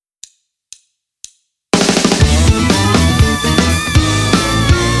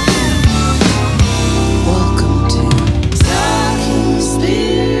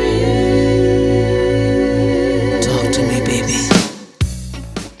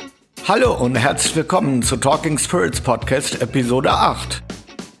Hallo und herzlich willkommen zu Talking Spirits Podcast Episode 8.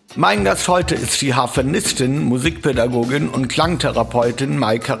 Mein Gast heute ist die Harfenistin, Musikpädagogin und Klangtherapeutin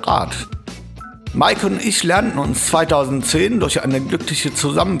Maike Rath. Maike und ich lernten uns 2010 durch eine glückliche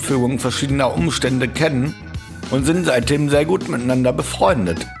Zusammenfügung verschiedener Umstände kennen und sind seitdem sehr gut miteinander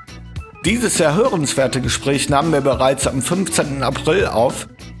befreundet. Dieses sehr hörenswerte Gespräch nahmen wir bereits am 15. April auf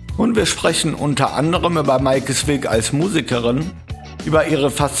und wir sprechen unter anderem über Maikes Weg als Musikerin, über ihre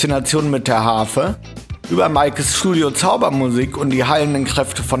Faszination mit der Harfe, über Maikes Studio Zaubermusik und die heilenden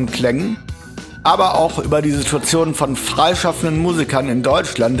Kräfte von Klängen, aber auch über die Situation von freischaffenden Musikern in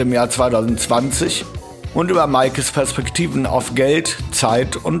Deutschland im Jahr 2020 und über Maikes Perspektiven auf Geld,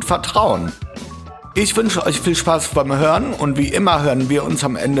 Zeit und Vertrauen. Ich wünsche euch viel Spaß beim Hören und wie immer hören wir uns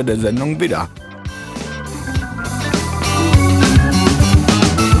am Ende der Sendung wieder.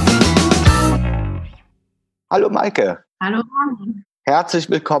 Hallo Maike. Hallo Marvin. Herzlich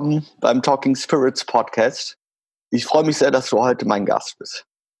willkommen beim Talking Spirits Podcast. Ich freue mich sehr, dass du heute mein Gast bist.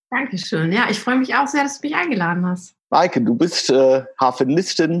 Dankeschön. Ja, ich freue mich auch sehr, dass du mich eingeladen hast. Maike, du bist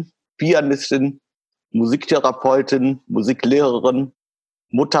Harfenistin, Pianistin, Musiktherapeutin, Musiklehrerin,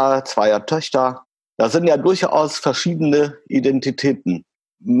 Mutter zweier Töchter. Das sind ja durchaus verschiedene Identitäten.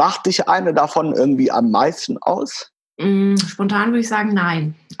 Macht dich eine davon irgendwie am meisten aus? Spontan würde ich sagen,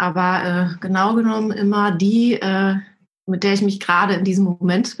 nein. Aber genau genommen immer die, mit der ich mich gerade in diesem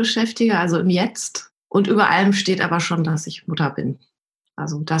Moment beschäftige, also im Jetzt. Und über allem steht aber schon, dass ich Mutter bin.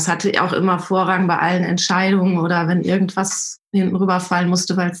 Also das hatte auch immer Vorrang bei allen Entscheidungen oder wenn irgendwas hinten rüberfallen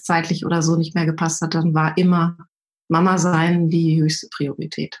musste, weil es zeitlich oder so nicht mehr gepasst hat, dann war immer Mama sein die höchste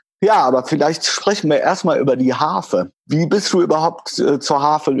Priorität. Ja, aber vielleicht sprechen wir erstmal über die Harfe. Wie bist du überhaupt zur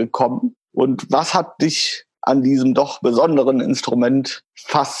Harfe gekommen und was hat dich an diesem doch besonderen Instrument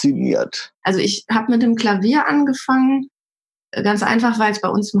fasziniert? Also ich habe mit dem Klavier angefangen, ganz einfach, weil es bei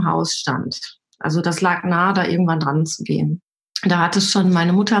uns im Haus stand. Also das lag nahe, da irgendwann dran zu gehen. Da hatte schon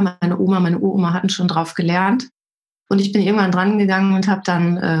meine Mutter, meine Oma, meine Uroma hatten schon drauf gelernt. Und ich bin irgendwann dran gegangen und habe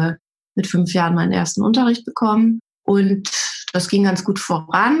dann mit 5 Jahren meinen ersten Unterricht bekommen. Und das ging ganz gut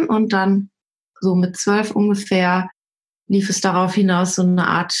voran. Und dann so mit 12 ungefähr lief es darauf hinaus, so eine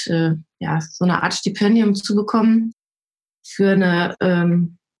Art Stipendium zu bekommen für eine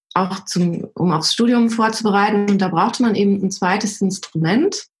um aufs Studium vorzubereiten. Und da brauchte man eben ein zweites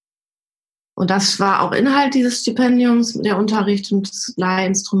Instrument. Und das war auch Inhalt dieses Stipendiums, der Unterricht und das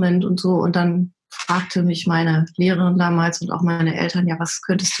Leihinstrument und so. Und dann fragte mich meine Lehrerin damals und auch meine Eltern, ja, was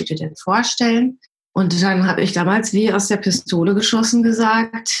könntest du dir denn vorstellen? Und dann habe ich damals wie aus der Pistole geschossen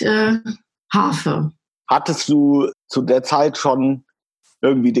gesagt, Harfe. Hattest du zu der Zeit schon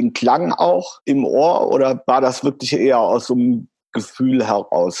irgendwie den Klang auch im Ohr oder war das wirklich eher aus so einem Gefühl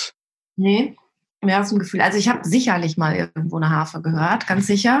heraus? Nee, mehr aus dem Gefühl. Also ich habe sicherlich mal irgendwo eine Harfe gehört, ganz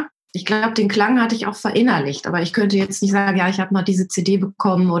sicher. Ich glaube, den Klang hatte ich auch verinnerlicht, aber ich könnte jetzt nicht sagen, ja, ich habe mal diese CD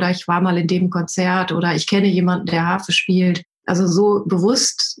bekommen oder ich war mal in dem Konzert oder ich kenne jemanden, der Harfe spielt. Also so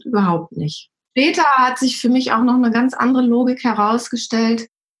bewusst überhaupt nicht. Später hat sich für mich auch noch eine ganz andere Logik herausgestellt.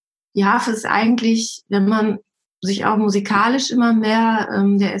 Die Harfe ist eigentlich, wenn man sich auch musikalisch immer mehr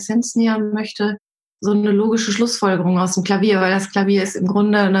der Essenz nähern möchte, so eine logische Schlussfolgerung aus dem Klavier, weil das Klavier ist im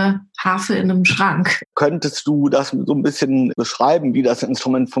Grunde eine Harfe in einem Schrank. Könntest du das so ein bisschen beschreiben, wie das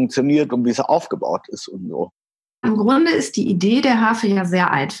Instrument funktioniert und wie es aufgebaut ist und so? Im Grunde ist die Idee der Harfe ja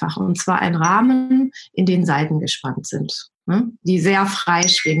sehr einfach, und zwar ein Rahmen, in den Saiten gespannt sind, ne? Die sehr frei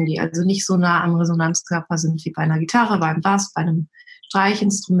schwingen, die also nicht so nah am Resonanzkörper sind wie bei einer Gitarre, beim Bass, bei einem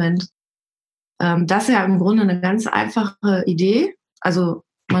Streichinstrument. Das ist ja im Grunde eine ganz einfache Idee. Also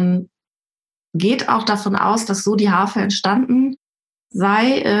man geht auch davon aus, dass so die Harfe entstanden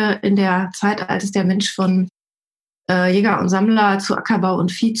sei in der Zeit, als der Mensch von Jäger und Sammler zu Ackerbau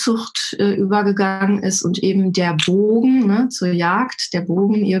und Viehzucht übergegangen ist und eben der Bogen, ne, zur Jagd, der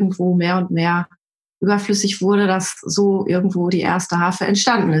Bogen irgendwo mehr und mehr überflüssig wurde, dass so irgendwo die erste Harfe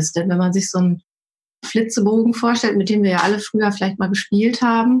entstanden ist. Denn wenn man sich so einen Flitzebogen vorstellt, mit dem wir ja alle früher vielleicht mal gespielt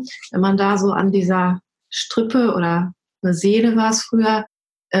haben, wenn man da so an dieser Strippe oder eine Sehne war es früher,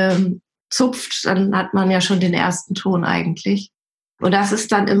 zupft, dann hat man ja schon den ersten Ton eigentlich. Und das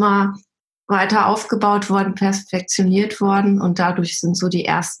ist dann immer weiter aufgebaut worden, perfektioniert worden und dadurch sind so die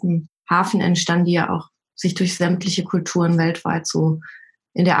ersten Harfen entstanden, die ja auch sich durch sämtliche Kulturen weltweit so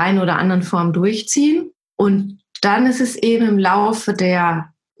in der einen oder anderen Form durchziehen. Und dann ist es eben im Laufe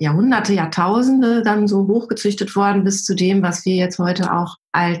der Jahrhunderte, Jahrtausende dann so hochgezüchtet worden bis zu dem, was wir jetzt heute auch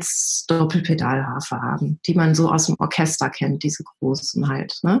als Doppelpedalharfe haben, die man so aus dem Orchester kennt, diese großen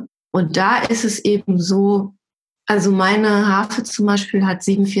halt, ne? Und da ist es eben so, also meine Harfe zum Beispiel hat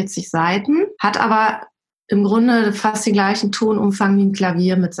 47 Saiten, hat aber im Grunde fast den gleichen Tonumfang wie ein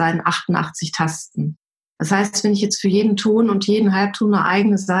Klavier mit seinen 88 Tasten. Das heißt, wenn ich jetzt für jeden Ton und jeden Halbton eine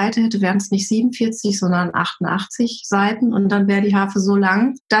eigene Seite hätte, wären es nicht 47, sondern 88 Seiten. Und dann wäre die Harfe so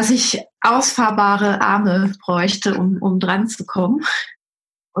lang, dass ich ausfahrbare Arme bräuchte, um dran zu kommen.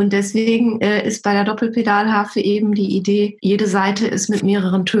 Und deswegen ist bei der Doppelpedalharfe eben die Idee, jede Seite ist mit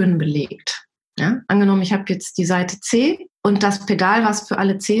mehreren Tönen belegt. Ja? Angenommen, ich habe jetzt die Seite C und das Pedal, was für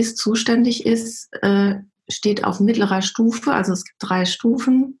alle Cs zuständig ist, steht auf mittlerer Stufe. Also es gibt 3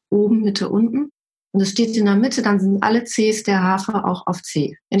 Stufen, oben, Mitte, unten. Und es steht in der Mitte, dann sind alle Cs der Harfe auch auf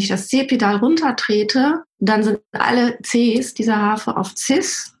C. Wenn ich das C-Pedal runtertrete, dann sind alle Cs dieser Harfe auf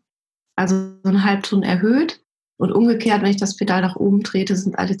Cis, also so einen Halbton erhöht. Und umgekehrt, wenn ich das Pedal nach oben trete,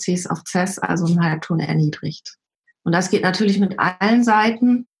 sind alle Cs auf Ces, also einen Halbton erniedrigt. Und das geht natürlich mit allen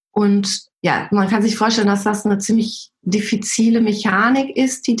Seiten. Und ja, man kann sich vorstellen, dass das eine ziemlich diffizile Mechanik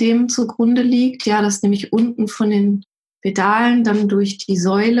ist, die dem zugrunde liegt. Ja, dass nämlich unten von den Pedalen dann durch die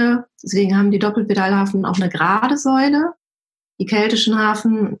Säule, deswegen haben die Doppelpedalharfen auch eine gerade Säule. Die keltischen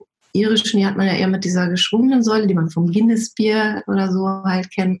Harfen, irischen, die hat man ja eher mit dieser geschwungenen Säule, die man vom Guinness-Bier oder so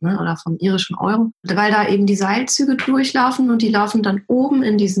halt kennt, ne? Oder vom irischen Euro. Weil da eben die Seilzüge durchlaufen und die laufen dann oben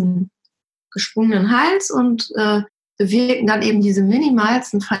in geschwungenen Hals und bewirken dann eben diese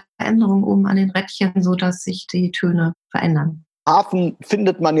minimalsten Veränderungen oben an den Rädchen, sodass sich die Töne verändern. Harfen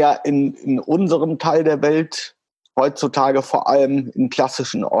findet man ja in unserem Teil der Welt heutzutage vor allem in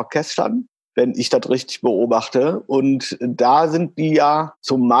klassischen Orchestern, wenn ich das richtig beobachte. Und da sind die ja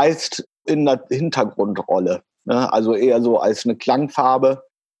zumeist in der Hintergrundrolle, ne? Also eher so als eine Klangfarbe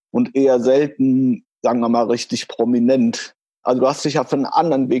und eher selten, sagen wir mal, richtig prominent. Also du hast dich ja für einen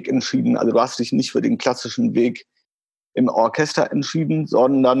anderen Weg entschieden. Also du hast dich nicht für den klassischen Weg im Orchester entschieden,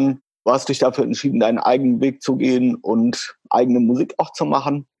 sondern du hast dich dafür entschieden, deinen eigenen Weg zu gehen und eigene Musik auch zu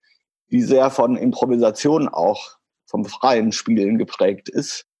machen, die sehr von Improvisation auch vom freien Spielen geprägt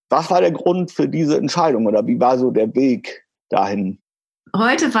ist. Was war der Grund für diese Entscheidung oder wie war so der Weg dahin?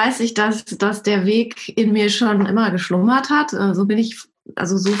 Heute weiß ich, dass der Weg in mir schon immer geschlummert hat. So bin ich,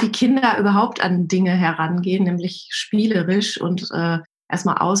 also so wie Kinder überhaupt an Dinge herangehen, nämlich spielerisch und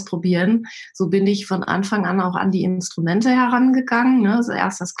erstmal ausprobieren. So bin ich von Anfang an auch an die Instrumente herangegangen. Ne? Also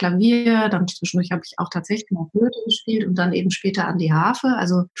erst das Klavier, dann zwischendurch habe ich auch tatsächlich mal Flöte gespielt und dann eben später an die Harfe.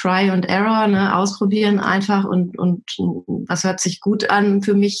 Also Try and Error, ne? Ausprobieren einfach und was hört sich gut an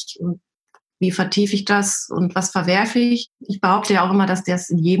für mich und wie vertiefe ich das und was verwerfe ich? Ich behaupte ja auch immer, dass das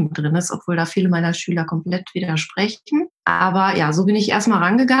in jedem drin ist, obwohl da viele meiner Schüler komplett widersprechen. Aber ja, so bin ich erstmal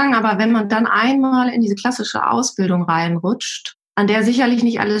rangegangen. Aber wenn man dann einmal in diese klassische Ausbildung reinrutscht, an der sicherlich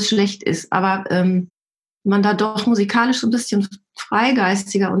nicht alles schlecht ist, aber man da doch musikalisch so ein bisschen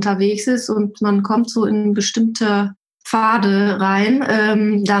freigeistiger unterwegs ist und man kommt so in bestimmte Pfade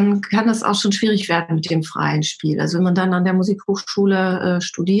rein, dann kann das auch schon schwierig werden mit dem freien Spiel. Also wenn man dann an der Musikhochschule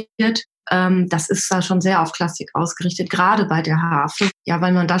studiert, das ist da schon sehr auf Klassik ausgerichtet, gerade bei der Harfe. Ja,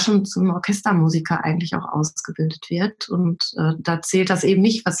 weil man da schon zum Orchestermusiker eigentlich auch ausgebildet wird. Und da zählt das eben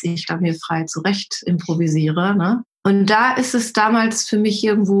nicht, was ich da mir frei zurecht improvisiere. Ne? Und da ist es damals für mich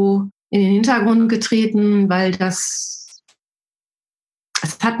irgendwo in den Hintergrund getreten, weil das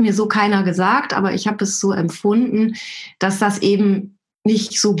hat mir so keiner gesagt, aber ich habe es so empfunden, dass das eben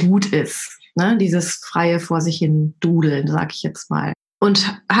nicht so gut ist. Ne? Dieses freie vor sich hin Dudeln, sag ich jetzt mal.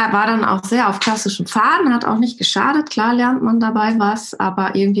 Und war dann auch sehr auf klassischen Pfaden, hat auch nicht geschadet. Klar lernt man dabei was,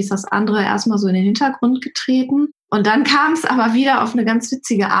 aber irgendwie ist das andere erstmal so in den Hintergrund getreten. Und dann kam es aber wieder auf eine ganz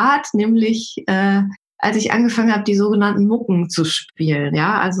witzige Art, nämlich als ich angefangen habe, die sogenannten Mucken zu spielen.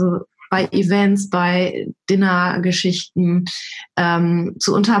 Ja, also bei Events, bei Dinnergeschichten,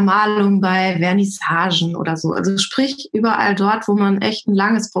 zur Untermalung bei Vernissagen oder so. Also sprich überall dort, wo man echt ein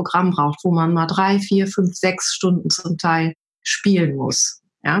langes Programm braucht, wo man mal 3, 4, 5, 6 Stunden zum Teil spielen muss.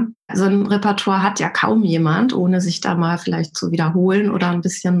 Ja? So ein Repertoire hat ja kaum jemand, ohne sich da mal vielleicht zu wiederholen oder ein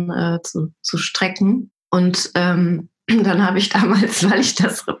bisschen zu strecken. Und dann habe ich damals, weil ich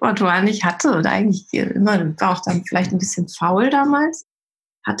das Repertoire nicht hatte und eigentlich immer war auch dann vielleicht ein bisschen faul damals,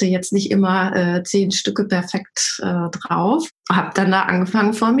 hatte jetzt nicht immer 10 Stücke perfekt drauf, habe dann da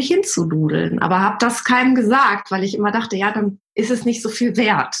angefangen, vor mich hinzududeln, aber habe das keinem gesagt, weil ich immer dachte, ja, dann ist es nicht so viel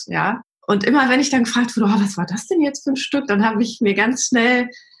wert, ja. Und immer, wenn ich dann gefragt wurde, was war das denn jetzt für ein Stück, dann habe ich mir ganz schnell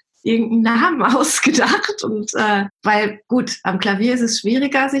irgendeinen Namen ausgedacht. Und weil, gut, am Klavier ist es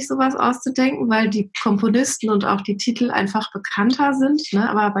schwieriger, sich sowas auszudenken, weil die Komponisten und auch die Titel einfach bekannter sind. Ne?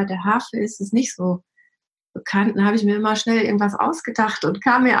 Aber bei der Harfe ist es nicht so bekannt. Dann habe ich mir immer schnell irgendwas ausgedacht und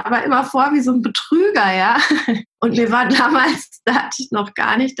kam mir aber immer vor wie so ein Betrüger, ja. Und mir war damals, da hatte ich noch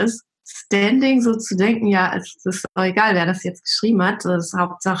gar nicht das Standing, so zu denken, ja, es ist doch egal, wer das jetzt geschrieben hat. Das ist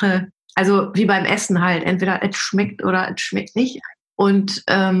Hauptsache, Also wie beim Essen halt, entweder es schmeckt oder es schmeckt nicht. Und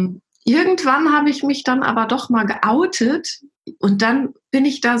irgendwann habe ich mich dann aber doch mal geoutet und dann bin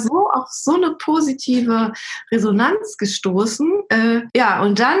ich da so auf so eine positive Resonanz gestoßen.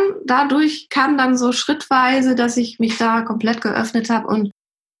 Und dann dadurch kam dann so schrittweise, dass ich mich da komplett geöffnet habe und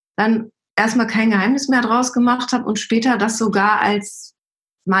dann erstmal kein Geheimnis mehr draus gemacht habe und später das sogar als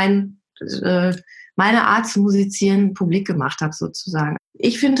meine Art zu musizieren publik gemacht habe sozusagen.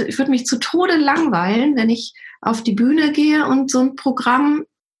 Ich würde mich zu Tode langweilen, wenn ich auf die Bühne gehe und so ein Programm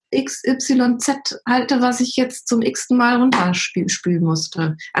XYZ halte, was ich jetzt zum x-ten Mal runterspülen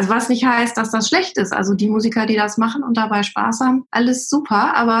musste. Also was nicht heißt, dass das schlecht ist. Also die Musiker, die das machen und dabei Spaß haben, alles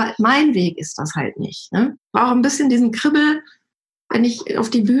super, aber mein Weg ist das halt nicht. Ne? Ich brauche ein bisschen diesen Kribbel, wenn ich auf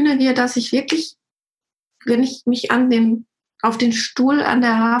die Bühne gehe, dass ich wirklich, wenn ich mich auf den Stuhl an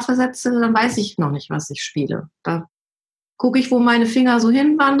der Harfe setze, dann weiß ich noch nicht, was ich spiele. Da gucke ich, wo meine Finger so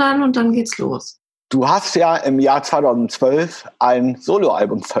hinwandern und dann geht's los. Du hast ja im Jahr 2012 ein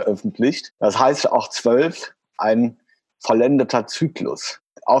Soloalbum veröffentlicht. Das heißt auch 12, ein vollendeter Zyklus.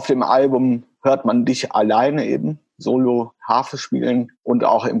 Auf dem Album hört man dich alleine eben, Solo, Harfe spielen und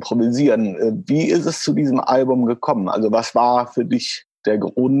auch improvisieren. Wie ist es zu diesem Album gekommen? Also was war für dich der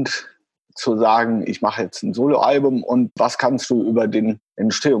Grund zu sagen, ich mache jetzt ein Soloalbum und was kannst du über den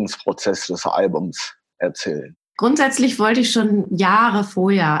Entstehungsprozess des Albums erzählen? Grundsätzlich wollte ich schon Jahre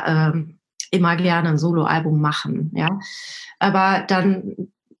vorher immer gerne ein Soloalbum machen, ja. Aber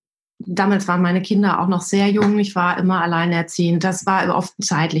damals waren meine Kinder auch noch sehr jung, ich war immer alleinerziehend, das war oft ein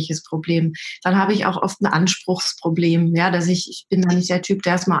zeitliches Problem. Dann habe ich auch oft ein Anspruchsproblem, ja, dass ich bin dann nicht der Typ,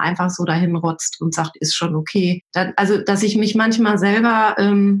 der erstmal einfach so dahin rotzt und sagt, ist schon okay. Dass ich mich manchmal selber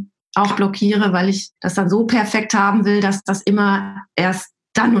auch blockiere, weil ich das dann so perfekt haben will, dass das immer erst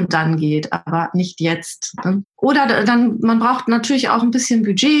dann und dann geht, aber nicht jetzt. Oder dann, man braucht natürlich auch ein bisschen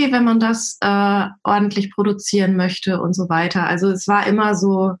Budget, wenn man das ordentlich produzieren möchte und so weiter. Also es war immer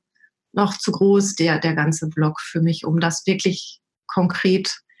so noch zu groß, der ganze Block für mich, um das wirklich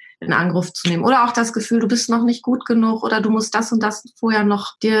konkret in Angriff zu nehmen. Oder auch das Gefühl, du bist noch nicht gut genug oder du musst das und das vorher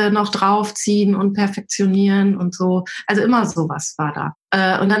dir noch draufziehen und perfektionieren und so. Also immer sowas war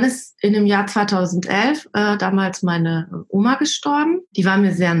da. Und dann ist in dem Jahr 2011 damals meine Oma gestorben. Die war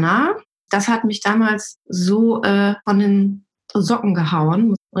mir sehr nah. Das hat mich damals so von den Socken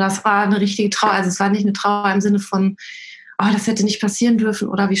gehauen. Und das war eine richtige Trauer. Also es war nicht eine Trauer im Sinne von, oh, das hätte nicht passieren dürfen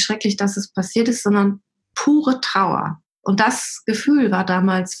oder wie schrecklich, dass es passiert ist, sondern pure Trauer. Und das Gefühl war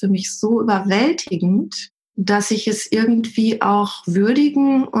damals für mich so überwältigend, dass ich es irgendwie auch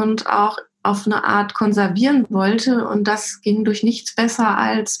würdigen und auch auf eine Art konservieren wollte. Und das ging durch nichts besser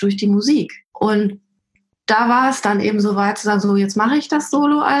als durch die Musik. Und da war es dann eben so weit zu sagen, so jetzt mache ich das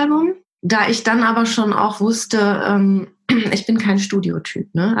Soloalbum. Da ich dann aber schon auch wusste, ich bin kein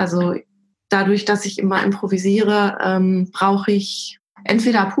Studiotyp, ne? Also dadurch, dass ich immer improvisiere, brauche ich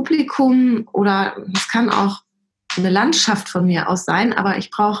entweder Publikum oder es kann auch eine Landschaft von mir aus sein, aber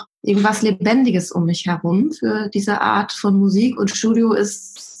ich brauche irgendwas Lebendiges um mich herum für diese Art von Musik und Studio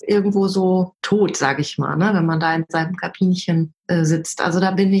ist irgendwo so tot, sage ich mal, ne, wenn man da in seinem Kabinchen sitzt. Also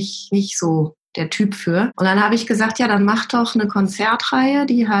da bin ich nicht so der Typ für. Und dann habe ich gesagt, ja, dann mach doch eine Konzertreihe,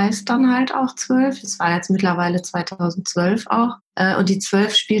 die heißt dann halt auch 12. Das war jetzt mittlerweile 2012 auch. Und die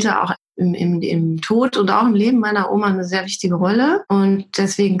 12 spielte auch im Tod und auch im Leben meiner Oma eine sehr wichtige Rolle. Und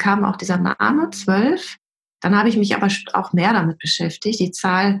deswegen kam auch dieser Name 12. Dann habe ich mich aber auch mehr damit beschäftigt. Die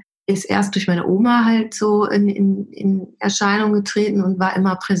Zahl ist erst durch meine Oma halt so in Erscheinung getreten und war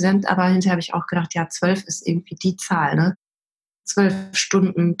immer präsent. Aber hinterher habe ich auch gedacht, ja, 12 ist irgendwie die Zahl, ne? 12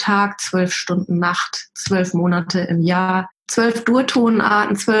 Stunden Tag, 12 Stunden Nacht, 12 Monate im Jahr, 12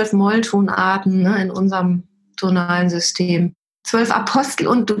 Durtonarten, 12 Molltonarten, ne, in unserem tonalen System. 12 Apostel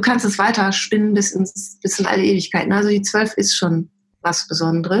und du kannst es weiter spinnen bis in alle Ewigkeiten. Also die 12 ist schon was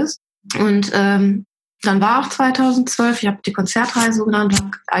Besonderes. Und dann war auch 2012, ich habe die Konzertreihe so genannt,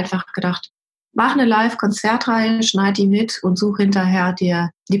 habe einfach gedacht, mach eine Live-Konzertreihe, schneid die mit und such hinterher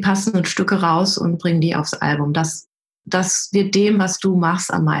dir die passenden Stücke raus und bring die aufs Album. Das wird dem, was du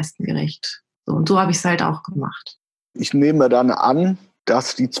machst, am meisten gerecht. So, und so habe ich es halt auch gemacht. Ich nehme dann an,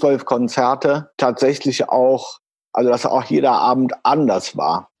 dass die 12 Konzerte tatsächlich auch, also dass auch jeder Abend anders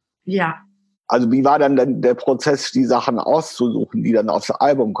war. Ja. Also wie war dann der Prozess, die Sachen auszusuchen, die dann aufs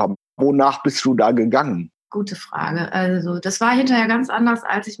Album kommen? Wonach bist du da gegangen? Gute Frage. Also das war hinterher ganz anders,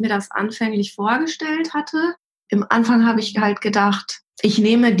 als ich mir das anfänglich vorgestellt hatte. Im Anfang habe ich halt gedacht, ich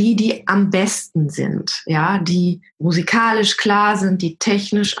nehme die am besten sind, ja, die musikalisch klar sind, die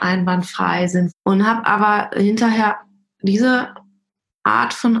technisch einwandfrei sind und habe aber hinterher diese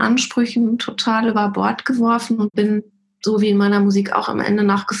Art von Ansprüchen total über Bord geworfen und bin so wie in meiner Musik auch am Ende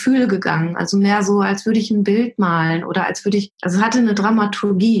nach Gefühl gegangen. Also mehr so, als würde ich ein Bild malen oder als würde ich, also hatte eine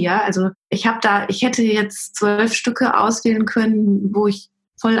Dramaturgie, ja. Also ich hätte jetzt 12 Stücke auswählen können, wo ich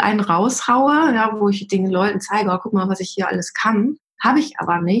voll einen raushaue, ja, wo ich den Leuten zeige, oh, guck mal, was ich hier alles kann. Habe ich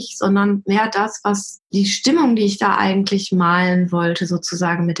aber nicht, sondern mehr das, was die Stimmung, die ich da eigentlich malen wollte,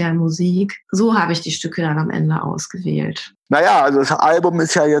 sozusagen mit der Musik. So habe ich die Stücke dann am Ende ausgewählt. Naja, also das Album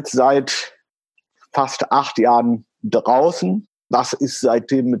ist ja jetzt seit fast 8 Jahren draußen. Was ist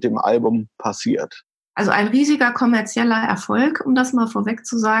seitdem mit dem Album passiert? Also ein riesiger kommerzieller Erfolg, um das mal vorweg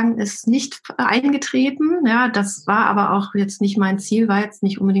zu sagen, ist nicht eingetreten. Ja, das war aber auch jetzt nicht mein Ziel, war jetzt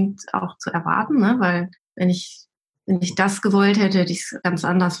nicht unbedingt auch zu erwarten, ne? Weil wenn ich das gewollt hätte, hätte ich es ganz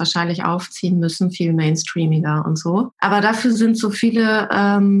anders wahrscheinlich aufziehen müssen, viel mainstreamiger und so. Aber dafür sind so viele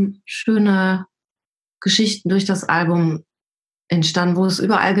schöne Geschichten durch das Album entstanden, wo es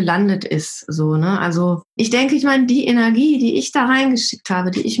überall gelandet ist. So, ne? Also ich denke, die Energie, die ich da reingeschickt habe,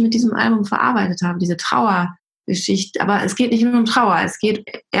 die ich mit diesem Album verarbeitet habe, diese Trauergeschichte, aber es geht nicht nur um Trauer, es geht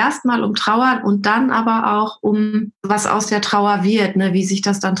erstmal um Trauer und dann aber auch um, was aus der Trauer wird, ne? Wie sich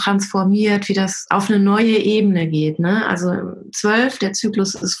das dann transformiert, wie das auf eine neue Ebene geht. Ne? Also 12, der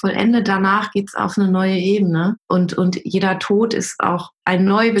Zyklus ist vollendet, danach geht es auf eine neue Ebene und jeder Tod ist auch ein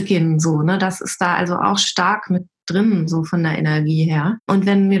Neubeginn. So, ne? Das ist da also auch stark mit drin, so von der Energie her. Und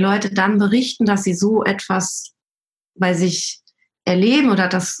wenn mir Leute dann berichten, dass sie so etwas bei sich erleben oder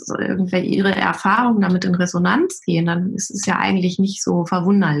dass irgendwelche ihre Erfahrungen damit in Resonanz gehen, dann ist es ja eigentlich nicht so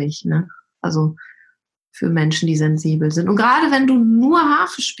verwunderlich, ne? Also für Menschen, die sensibel sind. Und gerade wenn du nur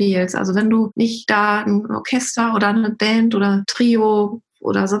Harfe spielst, also wenn du nicht da ein Orchester oder eine Band oder Trio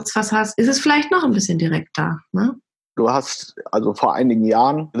oder sonst was hast, ist es vielleicht noch ein bisschen direkter, ne? Du hast also vor einigen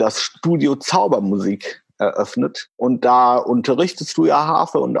Jahren das Studio Zaubermusik eröffnet und da unterrichtest du ja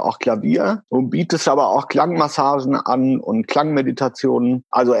Harfe und auch Klavier und bietest aber auch Klangmassagen an und Klangmeditationen.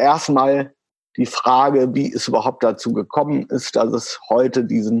 Also erstmal die Frage, wie es überhaupt dazu gekommen ist, dass es heute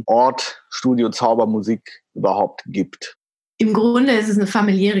diesen Ort Studio Zaubermusik überhaupt gibt. Im Grunde ist es eine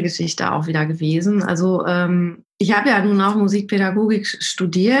familiäre Geschichte auch wieder gewesen. Also ich habe ja nun auch Musikpädagogik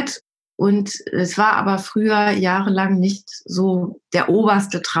studiert. Und es war aber früher jahrelang nicht so der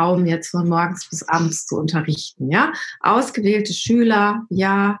oberste Traum, jetzt von morgens bis abends zu unterrichten. Ja, ausgewählte Schüler,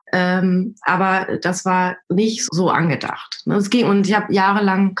 ja, aber das war nicht so angedacht. Es ging, und ich habe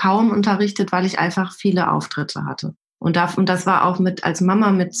jahrelang kaum unterrichtet, weil ich einfach viele Auftritte hatte. Und das war auch als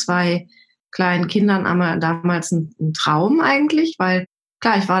Mama mit 2 kleinen Kindern damals ein Traum eigentlich, weil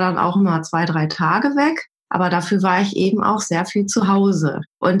klar, ich war dann auch immer 2, 3 Tage weg. Aber dafür war ich eben auch sehr viel zu Hause.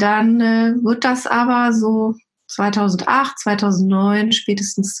 Und dann wird das aber so 2008, 2009,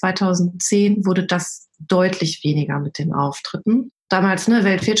 spätestens 2010 wurde das deutlich weniger mit den Auftritten. Damals,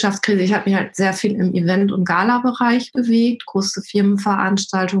 Weltwirtschaftskrise, ich habe mich halt sehr viel im Event- und Gala-Bereich bewegt, große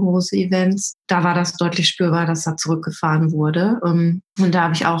Firmenveranstaltungen, große Events. Da war das deutlich spürbar, dass da zurückgefahren wurde. Und da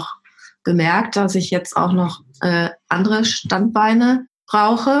habe ich auch gemerkt, dass ich jetzt auch noch andere Standbeine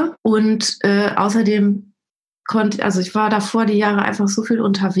brauche. Und außerdem ich war davor die Jahre einfach so viel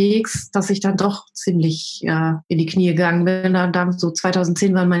unterwegs, dass ich dann doch ziemlich in die Knie gegangen bin. Dann so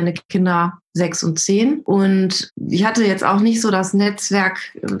 2010 waren meine Kinder 6 und 10. Und ich hatte jetzt auch nicht so das Netzwerk,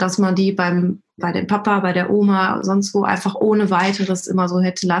 dass man die bei dem Papa, bei der Oma, sonst wo einfach ohne weiteres immer so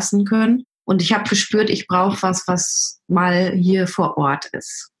hätte lassen können. Und ich habe gespürt, ich brauche was mal hier vor Ort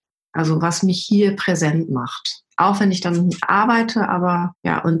ist. Also was mich hier präsent macht. Auch wenn ich dann arbeite, aber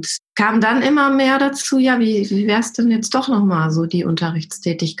ja, und kam dann immer mehr dazu, ja, wie wäre es denn jetzt doch nochmal so, die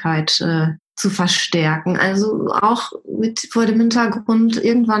Unterrichtstätigkeit zu verstärken? Also auch vor dem Hintergrund,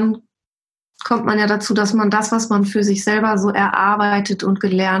 irgendwann kommt man ja dazu, dass man das, was man für sich selber so erarbeitet und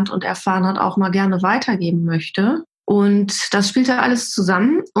gelernt und erfahren hat, auch mal gerne weitergeben möchte. Und das spielte alles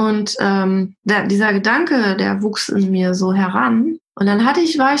zusammen und dieser Gedanke, der wuchs in mir so heran. Und dann war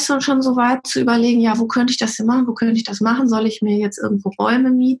ich schon so weit zu überlegen, ja, wo könnte ich das denn machen? Wo könnte ich das machen? Soll ich mir jetzt irgendwo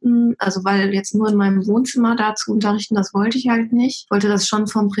Räume mieten? Also weil jetzt nur in meinem Wohnzimmer da zu unterrichten, das wollte ich halt nicht. Ich wollte das schon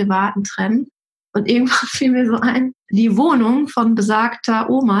vom Privaten trennen. Und irgendwann fiel mir so ein, die Wohnung von besagter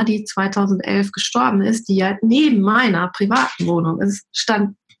Oma, die 2011 gestorben ist, die ja neben meiner privaten Wohnung ist,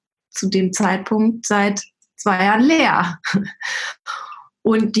 stand zu dem Zeitpunkt seit 2 Jahren leer.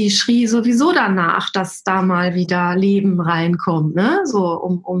 Und die schrie sowieso danach, dass da mal wieder Leben reinkommt, ne? So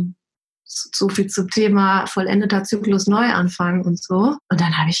um so viel zum Thema vollendeter Zyklus Neuanfang und so. Und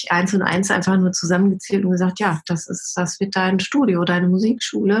dann habe ich 1 und 1 einfach nur zusammengezählt und gesagt, ja, das wird dein Studio, deine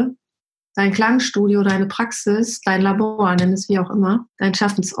Musikschule, dein Klangstudio, deine Praxis, dein Labor, nenn es wie auch immer, dein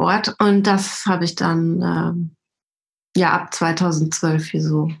Schaffensort. Und das habe ich dann ab 2012 hier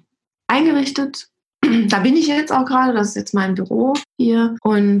so eingerichtet. Da bin ich jetzt auch gerade, das ist jetzt mein Büro hier.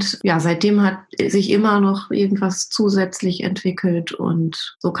 Und ja, seitdem hat sich immer noch irgendwas zusätzlich entwickelt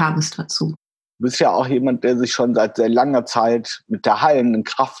und so kam es dazu. Du bist ja auch jemand, der sich schon seit sehr langer Zeit mit der heilenden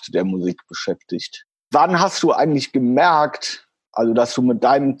Kraft der Musik beschäftigt. Wann hast du eigentlich gemerkt, also dass du mit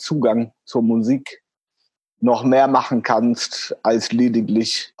deinem Zugang zur Musik noch mehr machen kannst, als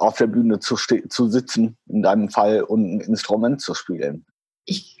lediglich auf der Bühne zu sitzen, in deinem Fall, und ein Instrument zu spielen?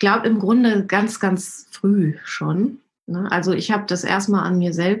 Ich glaube im Grunde ganz, ganz früh schon. Ne? Also ich habe das erstmal an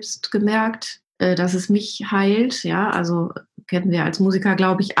mir selbst gemerkt, dass es mich heilt. Ja, also kennen wir als Musiker,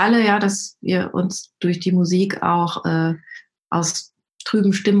 glaube ich, alle, ja, dass wir uns durch die Musik auch aus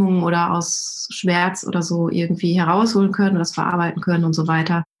trüben Stimmungen oder aus Schmerz oder so irgendwie herausholen können, das verarbeiten können und so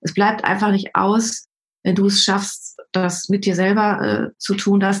weiter. Es bleibt einfach nicht aus, wenn du es schaffst, das mit dir selber zu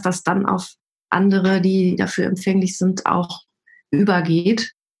tun, dass das dann auf andere, die dafür empfänglich sind, auch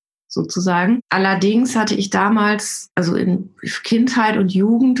übergeht, sozusagen. Allerdings hatte ich damals, also in Kindheit und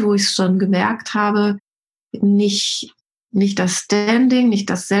Jugend, wo ich es schon gemerkt habe, nicht das Standing, nicht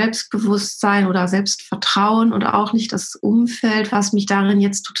das Selbstbewusstsein oder Selbstvertrauen und auch nicht das Umfeld, was mich darin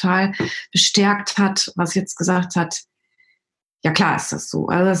jetzt total bestärkt hat, was jetzt gesagt hat, ja klar ist das so.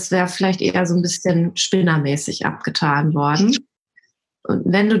 Also das wäre vielleicht eher so ein bisschen spinnermäßig abgetan worden. Und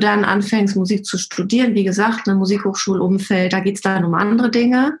wenn du dann anfängst, Musik zu studieren, wie gesagt, ein Musikhochschulumfeld, da geht es dann um andere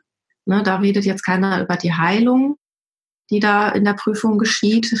Dinge. Ne, da redet jetzt keiner über die Heilung, die da in der Prüfung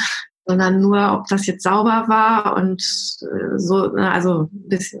geschieht, sondern nur, ob das jetzt sauber war und so, also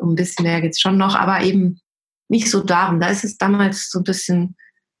um ein bisschen mehr geht es schon noch, aber eben nicht so darum. Da ist es damals so ein bisschen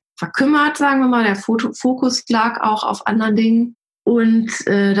verkümmert, sagen wir mal. Der Fokus lag auch auf anderen Dingen. Und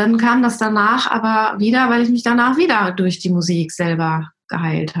dann kam das danach aber wieder, weil ich mich danach wieder durch die Musik selber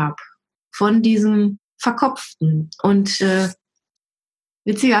geheilt habe. Von diesem Verkopften. Und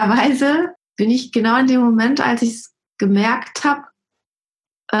witzigerweise bin ich genau in dem Moment, als ich es gemerkt habe,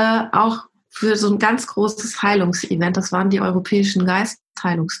 auch für so ein ganz großes Heilungsevent, das waren die Europäischen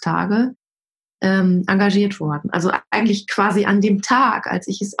Geistheilungstage, engagiert worden. Also eigentlich quasi an dem Tag, als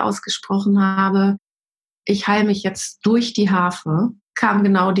ich es ausgesprochen habe, ich heile mich jetzt durch die Harfe, kam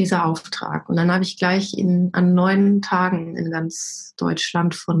genau dieser Auftrag. Und dann habe ich gleich an 9 Tagen in ganz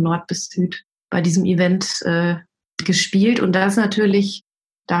Deutschland von Nord bis Süd bei diesem Event gespielt. Und das natürlich,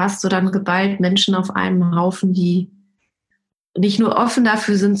 da hast du dann geballt Menschen auf einem Haufen, die nicht nur offen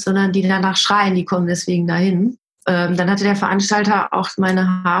dafür sind, sondern die danach schreien, die kommen deswegen dahin. Dann hatte der Veranstalter auch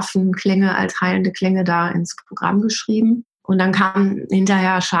meine Harfenklänge als heilende Klänge da ins Programm geschrieben. Und dann kamen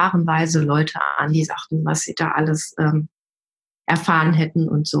hinterher scharenweise Leute an, die sagten, was sie da alles erfahren hätten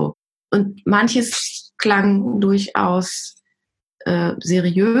und so. Und manches klang durchaus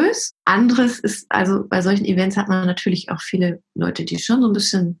seriös. Anderes ist, also bei solchen Events hat man natürlich auch viele Leute, die schon so ein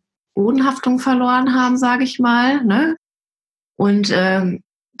bisschen Bodenhaftung verloren haben, sage ich mal. Ne? Und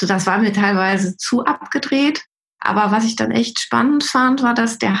das war mir teilweise zu abgedreht. Aber was ich dann echt spannend fand, war,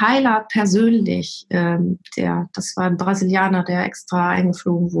 dass der Heiler persönlich, das war ein Brasilianer, der extra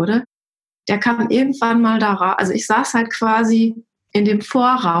eingeflogen wurde, der kam irgendwann mal da raus. Also ich saß halt quasi in dem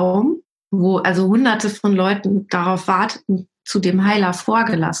Vorraum, wo also Hunderte von Leuten darauf warteten, zu dem Heiler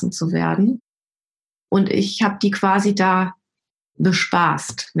vorgelassen zu werden. Und ich habe die quasi da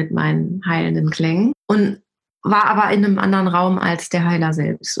bespaßt mit meinen heilenden Klängen und war aber in einem anderen Raum als der Heiler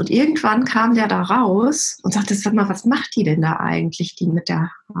selbst. Und irgendwann kam der da raus und sagte, sag mal, was macht die denn da eigentlich, die mit der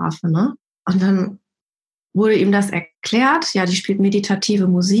Harfe, ne? Und dann wurde ihm das erklärt, ja, die spielt meditative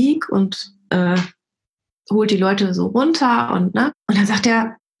Musik und holt die Leute so runter und dann sagt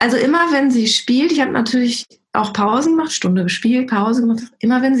er, also immer wenn sie spielt, ich habe natürlich auch Pausen gemacht, Stunde gespielt, Pause gemacht,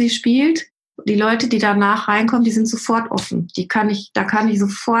 immer wenn sie spielt, die Leute, die danach reinkommen, die sind sofort offen. Da kann ich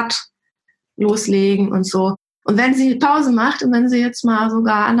sofort loslegen und so. Und wenn sie Pause macht und wenn sie jetzt mal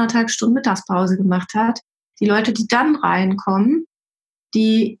sogar 1,5 Stunden Mittagspause gemacht hat, die Leute, die dann reinkommen,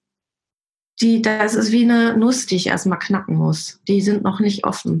 das ist wie eine Nuss, die ich erstmal knacken muss. Die sind noch nicht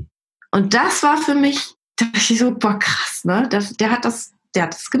offen. Und das war für mich, da dachte ich so, boah, krass, ne? Der hat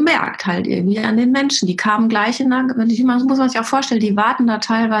das gemerkt halt irgendwie an den Menschen. Die kamen gleich muss man sich auch vorstellen, die warten da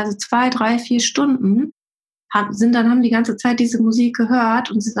teilweise 2, 3, 4 Stunden, haben die ganze Zeit diese Musik gehört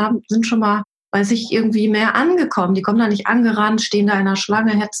und sind schon mal bei sich irgendwie mehr angekommen. Die kommen da nicht angerannt, stehen da in einer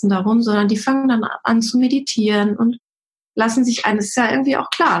Schlange, hetzen da rum, sondern die fangen dann an zu meditieren und lassen sich ein. Es ist ja irgendwie auch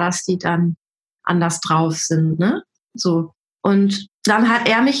klar, dass die dann anders drauf sind, ne? So. Und dann hat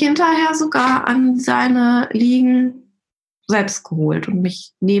er mich hinterher sogar an seine Liegen selbst geholt und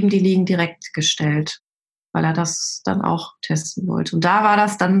mich neben die Liegen direkt gestellt, weil er das dann auch testen wollte. Und da war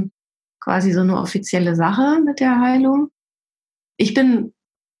das dann quasi so eine offizielle Sache mit der Heilung. Ich bin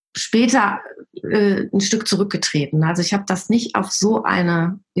später ein Stück zurückgetreten. Also ich habe das nicht auf so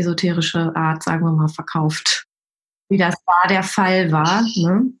eine esoterische Art, sagen wir mal, verkauft, wie das da der Fall war.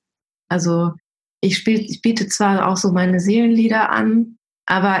 Ne? Also ich biete zwar auch so meine Seelenlieder an,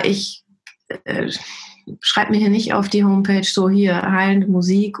 aber ich schreibe mir hier nicht auf die Homepage so hier heilende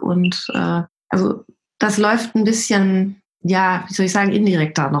Musik und also das läuft ein bisschen, ja, wie soll ich sagen,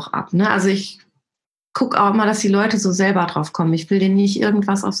 indirekter noch ab. Ne? Also ich gucke auch immer, dass die Leute so selber drauf kommen. Ich will denen nicht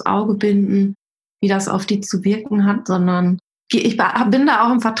irgendwas aufs Auge binden, wie das auf die zu wirken hat, sondern ich bin da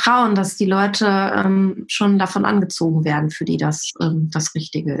auch im Vertrauen, dass die Leute schon davon angezogen werden, für die das das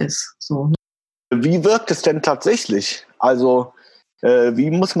Richtige ist. So, ne? Wie wirkt es denn tatsächlich? Also wie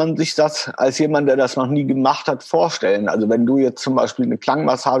muss man sich das als jemand, der das noch nie gemacht hat, vorstellen? Also wenn du jetzt zum Beispiel eine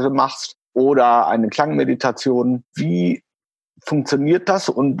Klangmassage machst oder eine Klangmeditation, wie funktioniert das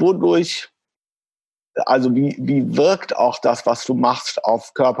und wodurch, also wie wirkt auch das, was du machst,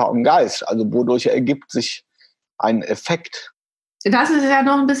 auf Körper und Geist? Also wodurch ergibt sich ein Effekt? Das ist ja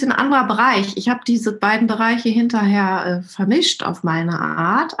noch ein bisschen anderer Bereich. Ich habe diese beiden Bereiche hinterher vermischt auf meine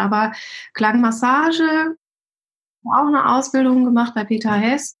Art, aber Klangmassage, auch eine Ausbildung gemacht bei Peter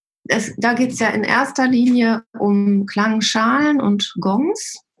Hess. Da geht es ja in erster Linie um Klangschalen und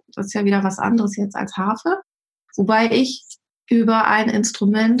Gongs. Das ist ja wieder was anderes jetzt als Harfe. Wobei ich über ein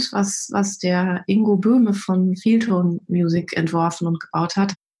Instrument, was der Ingo Böhme von Feeltone Music entworfen und gebaut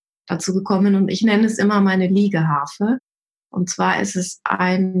hat, dazu gekommen bin. Und ich nenne es immer meine Liegeharfe. Und zwar ist es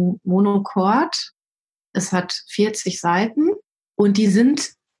ein Monochord. Es hat 40 Saiten und die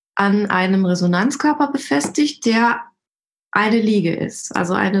sind an einem Resonanzkörper befestigt, der eine Liege ist,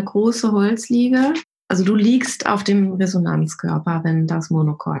 also eine große Holzliege. Also du liegst auf dem Resonanzkörper, wenn das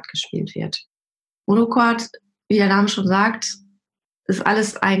Monochord gespielt wird. Monochord, wie der Name schon sagt, ist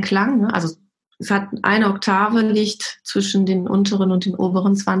alles ein Klang. Ne? Also es hat eine Oktave, liegt zwischen den unteren und den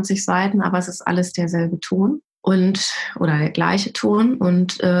oberen 20 Saiten, aber es ist alles derselbe Ton oder der gleiche Ton.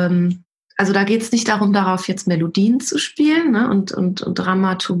 Und also da geht es nicht darum, darauf jetzt Melodien zu spielen, ne, und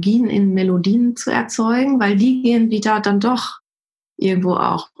Dramaturgien in Melodien zu erzeugen, weil die gehen wieder dann doch irgendwo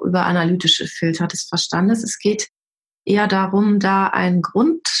auch über analytische Filter des Verstandes. Es geht eher darum, da ein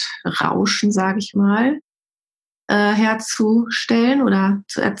Grundrauschen, sage ich mal, herzustellen oder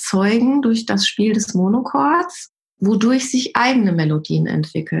zu erzeugen durch das Spiel des Monochords, wodurch sich eigene Melodien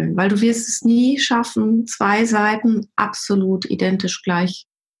entwickeln. Weil du wirst es nie schaffen, 2 Seiten absolut identisch gleich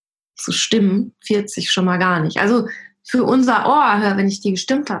zu stimmen, 40 schon mal gar nicht. Also für unser Ohr, wenn ich die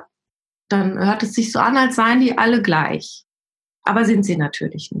gestimmt habe, dann hört es sich so an, als seien die alle gleich. Aber sind sie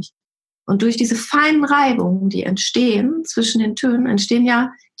natürlich nicht. Und durch diese feinen Reibungen, die entstehen zwischen den Tönen, entstehen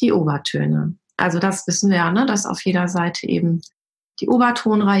ja die Obertöne. Also das wissen wir ja, ne, dass auf jeder Seite eben die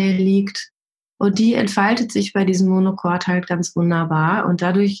Obertonreihe liegt. Und die entfaltet sich bei diesem Monochord halt ganz wunderbar. Und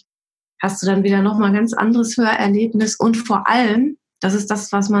dadurch hast du dann wieder nochmal ein ganz anderes Hörerlebnis. Und vor allem, das ist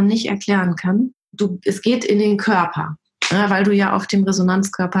das, was man nicht erklären kann, es geht in den Körper, weil du ja auf dem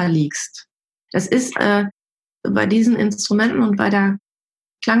Resonanzkörper liegst. Das ist bei diesen Instrumenten und bei der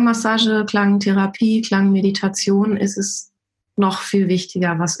Klangmassage, Klangtherapie, Klangmeditation ist es noch viel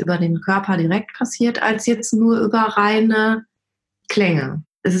wichtiger, was über den Körper direkt passiert, als jetzt nur über reine Klänge.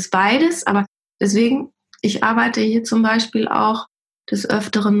 Es ist beides, aber deswegen, ich arbeite hier zum Beispiel auch des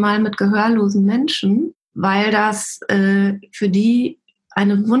Öfteren mal mit gehörlosen Menschen, weil das für die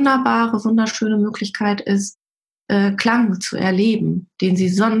eine wunderbare, wunderschöne Möglichkeit ist, Klang zu erleben, den sie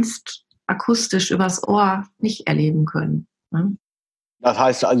sonst akustisch übers Ohr nicht erleben können. Ne? Das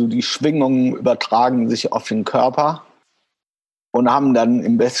heißt also, die Schwingungen übertragen sich auf den Körper und haben dann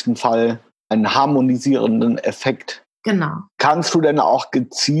im besten Fall einen harmonisierenden Effekt. Genau. Kannst du denn auch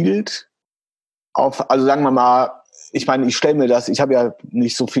gezielt also sagen wir mal, ich meine, ich habe ja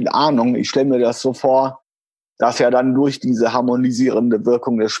nicht so viel Ahnung, ich stelle mir das so vor, dass ja dann durch diese harmonisierende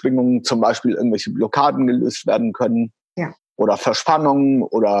Wirkung der Schwingungen zum Beispiel irgendwelche Blockaden gelöst werden können. Ja. Oder Verspannungen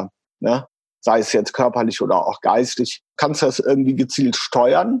oder, ne, sei es jetzt körperlich oder auch geistig. Kannst du das irgendwie gezielt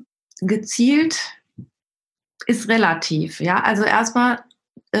steuern? Gezielt ist relativ, ja. Also erstmal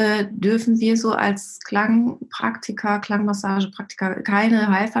dürfen wir so als Klangpraktiker, Klangmassagepraktiker keine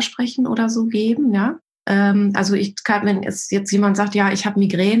Heilversprechen oder so geben, ja. Also ich kann, wenn es jetzt jemand sagt, ja, ich habe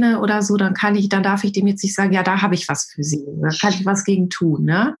Migräne oder so, dann darf ich dem jetzt nicht sagen, ja, da habe ich was für Sie, da kann ich was gegen tun,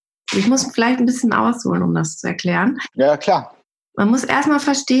 ne? Ich muss vielleicht ein bisschen ausholen, um das zu erklären. Ja, klar. Man muss erstmal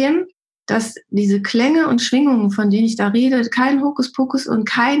verstehen, dass diese Klänge und Schwingungen, von denen ich da rede, kein Hokuspokus und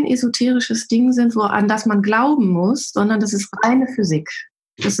kein esoterisches Ding sind, an das man glauben muss, sondern das ist reine Physik.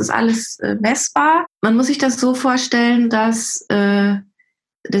 Das ist alles messbar. Man muss sich das so vorstellen, dass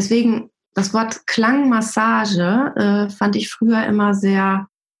deswegen das Wort Klangmassage fand ich früher immer sehr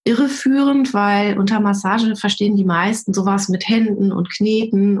irreführend, weil unter Massage verstehen die meisten sowas mit Händen und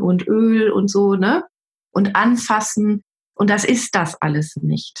Kneten und Öl und so, ne? Und anfassen. Und das ist das alles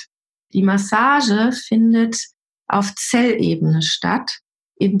nicht. Die Massage findet auf Zellebene statt,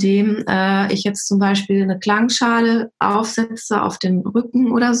 indem ich jetzt zum Beispiel eine Klangschale aufsetze auf den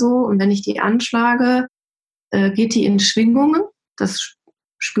Rücken oder so. Und wenn ich die anschlage, geht die in Schwingungen. Das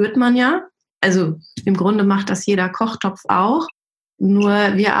spürt man ja. Also im Grunde macht das jeder Kochtopf auch. Nur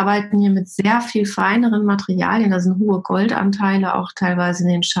wir arbeiten hier mit sehr viel feineren Materialien. Da sind hohe Goldanteile auch teilweise in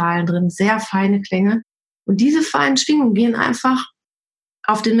den Schalen drin, sehr feine Klänge. Und diese feinen Schwingungen gehen einfach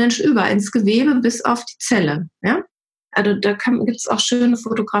auf den Menschen über, ins Gewebe bis auf die Zelle. Ja? Also da gibt es auch schöne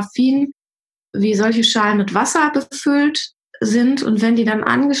Fotografien, wie solche Schalen mit Wasser befüllt sind. Und wenn die dann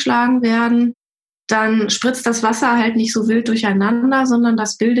angeschlagen werden, dann spritzt das Wasser halt nicht so wild durcheinander, sondern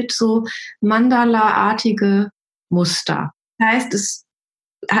das bildet so Mandala-artige Muster. Das heißt,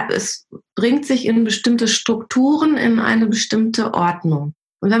 es bringt sich in bestimmte Strukturen, in eine bestimmte Ordnung.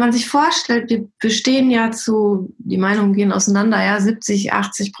 Und wenn man sich vorstellt, wir bestehen ja die Meinungen gehen auseinander, ja,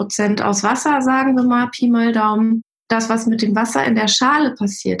 70-80% aus Wasser, sagen wir mal, Pi mal Daumen. Das, was mit dem Wasser in der Schale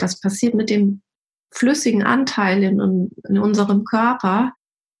passiert, das passiert mit dem flüssigen Anteil in unserem Körper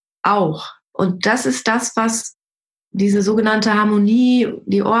auch. Und das ist das, was diese sogenannte Harmonie,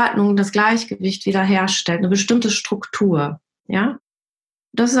 die Ordnung, das Gleichgewicht wiederherstellt, eine bestimmte Struktur. Ja,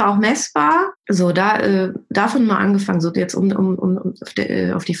 das ist auch messbar. So, davon mal angefangen, so jetzt um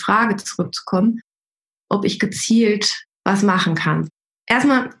auf die Frage zurückzukommen, ob ich gezielt was machen kann.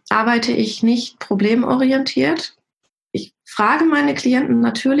 Erstmal arbeite ich nicht problemorientiert. Ich frage meine Klienten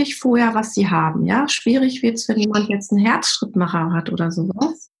natürlich vorher, was sie haben. Ja, schwierig wird es, wenn jemand jetzt einen Herzschrittmacher hat oder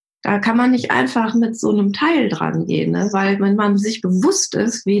sowas. Da kann man nicht einfach mit so einem Teil dran gehen, ne? Weil wenn man sich bewusst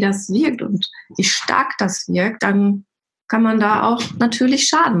ist, wie das wirkt und wie stark das wirkt, dann kann man da auch natürlich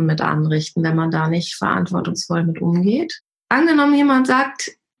Schaden mit anrichten, wenn man da nicht verantwortungsvoll mit umgeht. Angenommen, jemand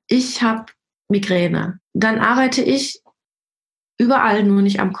sagt, ich habe Migräne, dann arbeite ich überall, nur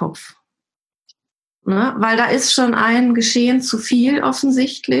nicht am Kopf. Ne? Weil da ist schon ein Geschehen zu viel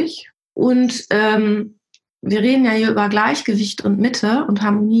offensichtlich. Und wir reden ja hier über Gleichgewicht und Mitte und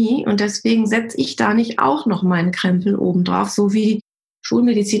Harmonie. Und deswegen setze ich da nicht auch noch meinen Krempel oben drauf, so wie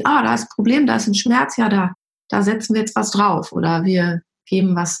Schulmedizin. Da ist ein Problem, da ist ein Schmerz, ja, da setzen wir jetzt was drauf oder wir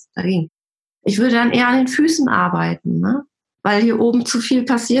geben was dagegen. Ich würde dann eher an den Füßen arbeiten, ne? Weil hier oben zu viel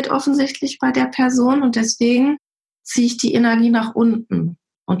passiert offensichtlich bei der Person und deswegen ziehe ich die Energie nach unten.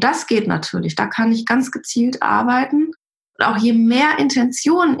 Und das geht natürlich, da kann ich ganz gezielt arbeiten. Und auch je mehr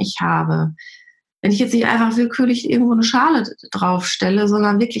Intention ich habe, wenn ich jetzt nicht einfach willkürlich irgendwo eine Schale draufstelle,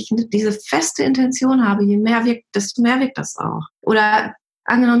 sondern wirklich diese feste Intention habe, je mehr wirkt, desto mehr wirkt das auch. Oder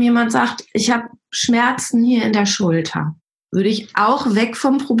angenommen, jemand sagt, ich habe Schmerzen hier in der Schulter. Würde ich auch weg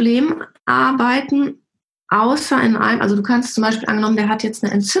vom Problem arbeiten, außer in einem, also du kannst zum Beispiel angenommen, der hat jetzt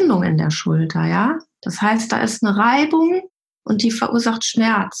eine Entzündung in der Schulter, ja? Das heißt, da ist eine Reibung und die verursacht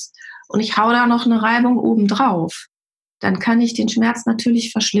Schmerz. Und ich hau da noch eine Reibung oben drauf. Dann kann ich den Schmerz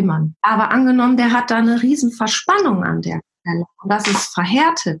natürlich verschlimmern. Aber angenommen, der hat da eine riesen Verspannung an der Stelle und das ist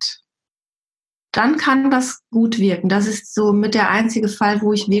verhärtet, dann kann das gut wirken. Das ist so mit der einzige Fall,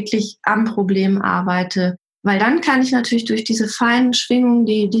 wo ich wirklich am Problem arbeite. Weil dann kann ich natürlich durch diese feinen Schwingungen,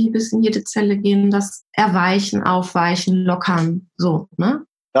 die bis in jede Zelle gehen, das erweichen, aufweichen, lockern. So, ne?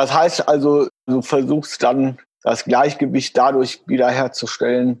 Das heißt also, du versuchst dann das Gleichgewicht dadurch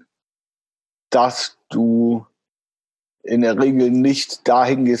wiederherzustellen, dass du in der Regel nicht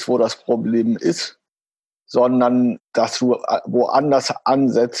dahin gehst, wo das Problem ist, sondern dass du woanders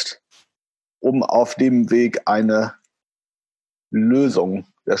ansetzt, um auf dem Weg eine Lösung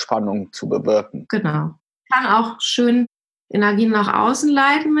der Spannung zu bewirken. Genau. Kann auch schön Energien nach außen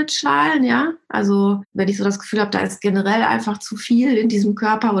leiten mit Schalen, ja. Also wenn ich so das Gefühl habe, da ist generell einfach zu viel in diesem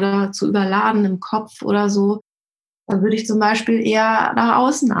Körper oder zu überladen im Kopf oder so, dann würde ich zum Beispiel eher nach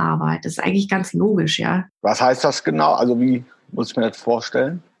außen arbeiten. Das ist eigentlich ganz logisch, ja. Was heißt das genau? Also wie muss ich mir das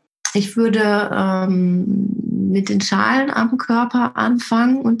vorstellen? Ich würde mit den Schalen am Körper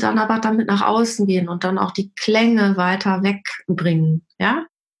anfangen und dann aber damit nach außen gehen und dann auch die Klänge weiter wegbringen, ja?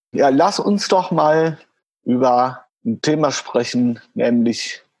 Ja, lass uns doch mal über ein Thema sprechen,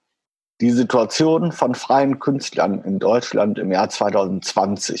 nämlich die Situation von freien Künstlern in Deutschland im Jahr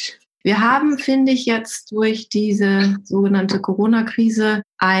 2020. Wir haben, finde ich, jetzt durch diese sogenannte Corona-Krise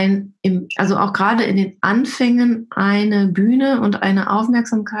also auch gerade in den Anfängen eine Bühne und eine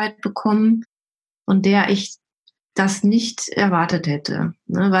Aufmerksamkeit bekommen, von der ich das nicht erwartet hätte.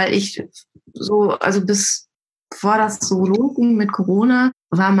 Ne? Weil ich also bevor das so losging mit Corona,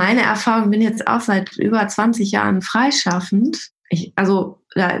 war meine Erfahrung, bin jetzt auch seit über 20 Jahren freischaffend.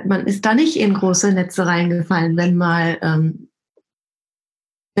 Man ist da nicht in große Netze reingefallen,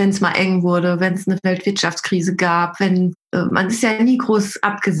 wenn es mal eng wurde, wenn es eine Weltwirtschaftskrise gab, man ist ja nie groß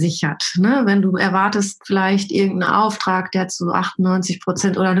abgesichert. Ne? Wenn du erwartest vielleicht irgendeinen Auftrag, der zu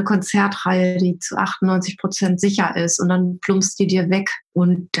 98% oder eine Konzertreihe, die zu 98% sicher ist und dann plumpst die dir weg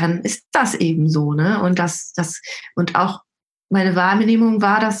und dann ist das eben so. Ne? Und und auch meine Wahrnehmung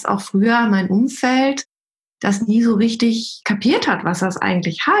war, dass auch früher mein Umfeld das nie so richtig kapiert hat, was das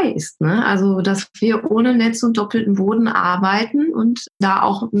eigentlich heißt. Ne? Also, dass wir ohne Netz und doppelten Boden arbeiten und da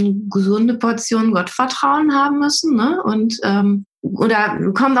auch eine gesunde Portion Gottvertrauen haben müssen. Ne?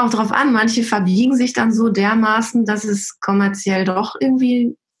 Oder kommt auch drauf an, manche verbiegen sich dann so dermaßen, dass es kommerziell doch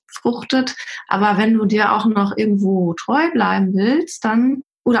irgendwie fruchtet. Aber wenn du dir auch noch irgendwo treu bleiben willst, dann,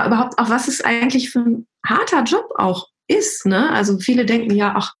 oder überhaupt auch, was es eigentlich für ein harter Job auch ist. Ne? Also viele denken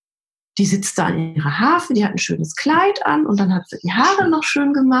ja, ach, die sitzt da in ihrer Harfe, die hat ein schönes Kleid an und dann hat sie die Haare noch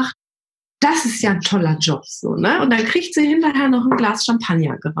schön gemacht. Das ist ja ein toller Job, so, ne? Und dann kriegt sie hinterher noch ein Glas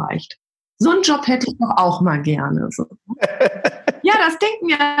Champagner gereicht. So einen Job hätte ich doch auch mal gerne. So. Ja, das denken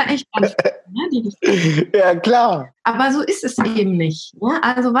ja echt ganz viele, ne? Ja, klar. Aber so ist es eben nicht. Ne?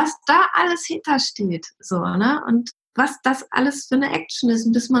 Also was da alles hintersteht, so, ne? Und was das alles für eine Action ist,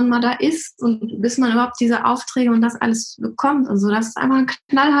 bis man mal da ist und bis man überhaupt diese Aufträge und das alles bekommt und so, das ist einfach ein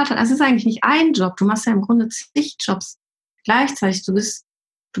knallharter, das ist eigentlich nicht ein Job, du machst ja im Grunde zig Jobs gleichzeitig, du bist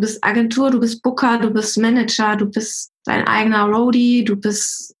Agentur, du bist Booker, du bist Manager, du bist dein eigener Roadie, du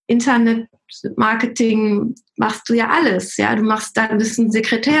bist Internetmarketing, machst du ja alles, ja, du bist ein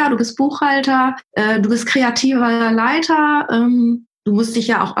Sekretär, du bist Buchhalter, du bist kreativer Leiter, du musst dich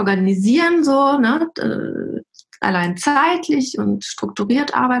ja auch organisieren, so, ne, allein zeitlich und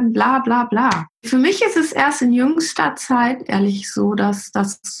strukturiert arbeiten, bla bla bla. Für mich ist es erst in jüngster Zeit ehrlich so, dass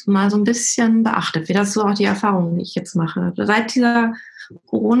das mal so ein bisschen beachtet wird. Das ist so auch die Erfahrung, die ich jetzt mache. Seit dieser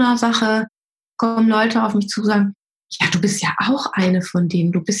Corona-Sache kommen Leute auf mich zu und sagen, ja, du bist ja auch eine von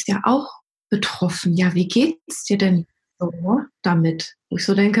denen, du bist ja auch betroffen. Ja, wie geht's dir denn so damit? Wo ich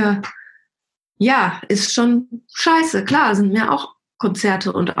so denke, ja, ist schon scheiße. Klar, sind mir auch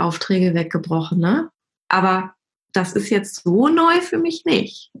Konzerte und Aufträge weggebrochen, ne? Aber das ist jetzt so neu für mich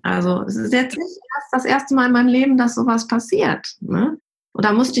nicht. Also es ist jetzt nicht erst das erste Mal in meinem Leben, dass sowas passiert. Ne? Und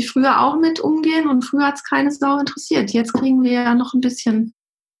da musste ich früher auch mit umgehen und früher hat es keine Sau interessiert. Jetzt kriegen wir ja noch ein bisschen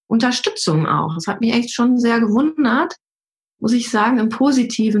Unterstützung auch. Das hat mich echt schon sehr gewundert, muss ich sagen. Im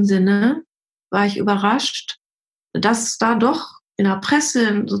positiven Sinne war ich überrascht, dass da doch in der Presse,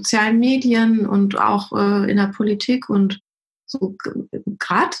 in sozialen Medien und auch in der Politik und so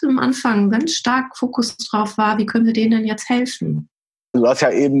gerade am Anfang ganz stark Fokus drauf war, wie können wir denen denn jetzt helfen? Du hast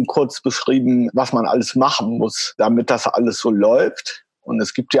ja eben kurz beschrieben, was man alles machen muss, damit das alles so läuft. Und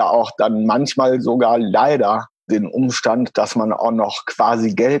es gibt ja auch dann manchmal sogar leider den Umstand, dass man auch noch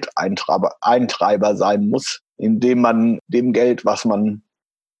quasi Geldeintreiber sein muss, indem man dem Geld, was man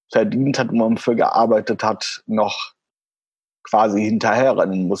verdient hat und man für gearbeitet hat, noch quasi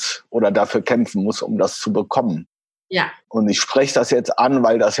hinterherrennen muss oder dafür kämpfen muss, um das zu bekommen. Ja. Und ich spreche das jetzt an,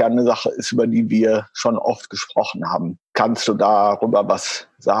 weil das ja eine Sache ist, über die wir schon oft gesprochen haben. Kannst du darüber was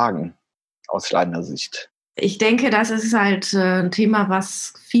sagen, aus deiner Sicht? Ich denke, das ist halt ein Thema,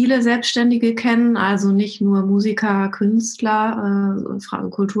 was viele Selbstständige kennen, also nicht nur Musiker, Künstler,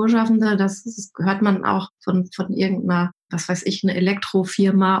 Kulturschaffende. Das hört man auch von irgendeiner, was weiß ich, eine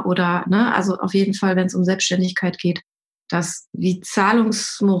Elektrofirma oder, ne, also auf jeden Fall, wenn es um Selbstständigkeit geht, dass die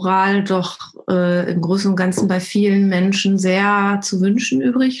Zahlungsmoral doch im Großen und Ganzen bei vielen Menschen sehr zu wünschen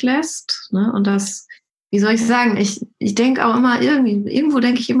übrig lässt. Ne? Und das, wie soll ich sagen, ich denke auch immer, irgendwo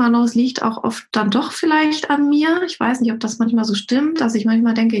denke ich immer noch, es liegt auch oft dann doch vielleicht an mir. Ich weiß nicht, ob das manchmal so stimmt, dass ich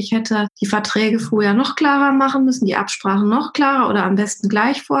manchmal denke, ich hätte die Verträge früher noch klarer machen müssen, die Absprachen noch klarer oder am besten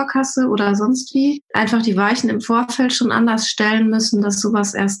gleich Vorkasse oder sonst wie. Einfach die Weichen im Vorfeld schon anders stellen müssen, dass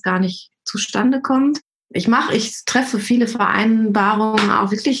sowas erst gar nicht zustande kommt. Ich treffe viele Vereinbarungen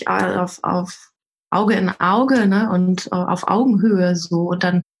auch wirklich auf Auge in Auge, ne, und auf Augenhöhe so. Und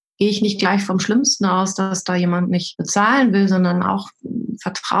dann gehe ich nicht gleich vom Schlimmsten aus, dass da jemand nicht bezahlen will, sondern auch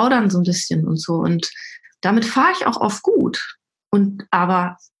vertraue dann so ein bisschen und so. Und damit fahre ich auch oft gut.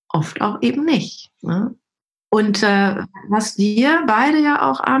 Aber oft auch eben nicht. Ne? Und was wir beide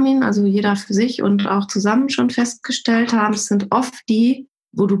ja auch, Armin, also jeder für sich und auch zusammen schon festgestellt haben, sind oft die,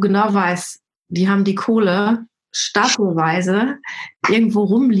 wo du genau weißt, die haben die Kohle stapelweise irgendwo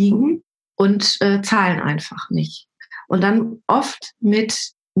rumliegen und zahlen einfach nicht. Und dann oft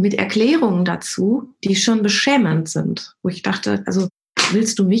mit Erklärungen dazu, die schon beschämend sind. Wo ich dachte, also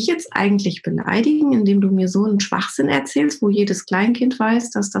willst du mich jetzt eigentlich beleidigen, indem du mir so einen Schwachsinn erzählst, wo jedes Kleinkind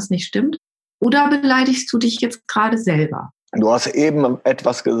weiß, dass das nicht stimmt? Oder beleidigst du dich jetzt gerade selber? Du hast eben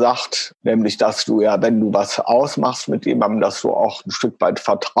etwas gesagt, nämlich, dass du ja, wenn du was ausmachst mit jemandem, dass du auch ein Stück weit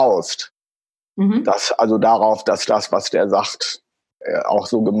vertraust. Dass, also darauf, dass das, was der sagt, auch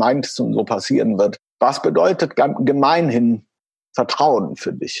so gemeint ist und so passieren wird. Was bedeutet gemeinhin Vertrauen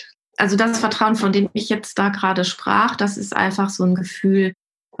für dich? Also das Vertrauen, von dem ich jetzt da gerade sprach, das ist einfach so ein Gefühl,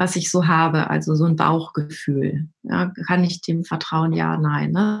 was ich so habe, also so ein Bauchgefühl. Ja, kann ich dem vertrauen? Ja,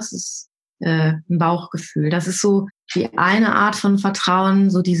 nein. Ne? Das ist ein Bauchgefühl. Das ist so die eine Art von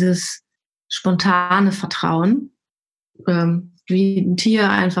Vertrauen, so dieses spontane Vertrauen, wie ein Tier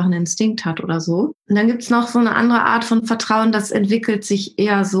einfach einen Instinkt hat oder so. Und dann gibt es noch so eine andere Art von Vertrauen, das entwickelt sich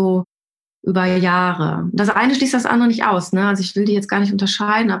eher so über Jahre. Das eine schließt das andere nicht aus. Ne? Also ich will die jetzt gar nicht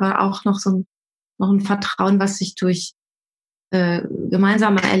unterscheiden, aber auch noch noch ein Vertrauen, was sich durch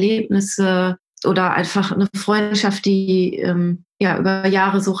gemeinsame Erlebnisse oder einfach eine Freundschaft, die über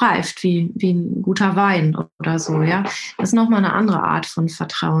Jahre so reift, wie ein guter Wein oder so. Ja, das ist nochmal eine andere Art von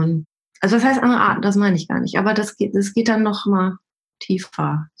Vertrauen. Also das heißt andere Art, das meine ich gar nicht. Aber das geht dann noch mal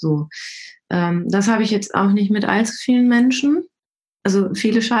tiefer. So, das habe ich jetzt auch nicht mit allzu vielen Menschen. Also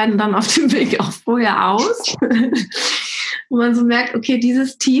viele scheiden dann auf dem Weg auch vorher aus. Wo man so merkt, okay,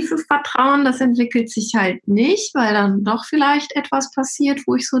 dieses tiefe Vertrauen, das entwickelt sich halt nicht, weil dann doch vielleicht etwas passiert,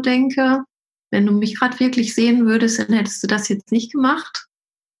 wo ich so denke, wenn du mich gerade wirklich sehen würdest, dann hättest du das jetzt nicht gemacht.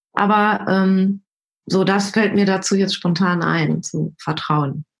 Aber so, das fällt mir dazu jetzt spontan ein, zu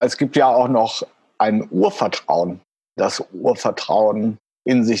Vertrauen. Es gibt ja auch noch ein Urvertrauen, das Urvertrauen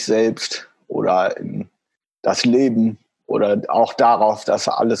in sich selbst oder in das Leben oder auch darauf, dass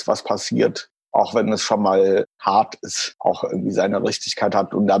alles, was passiert, auch wenn es schon mal hart ist, auch irgendwie seine Richtigkeit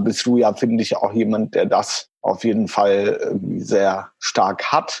hat. Und da bist du ja, finde ich, auch jemand, der das auf jeden Fall irgendwie sehr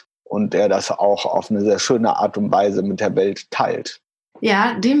stark hat und der das auch auf eine sehr schöne Art und Weise mit der Welt teilt.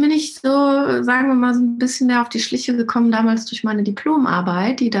 Ja, dem bin ich so, sagen wir mal, so ein bisschen mehr auf die Schliche gekommen, damals durch meine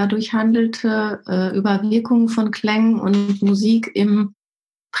Diplomarbeit, die dadurch handelte über Wirkungen von Klängen und Musik im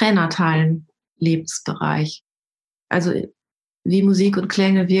pränatalen Lebensbereich. Also wie Musik und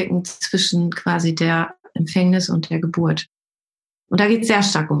Klänge wirken zwischen quasi der Empfängnis und der Geburt. Und da geht es sehr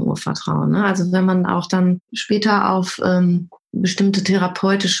stark um Urvertrauen. Ne? Also wenn man auch dann später auf bestimmte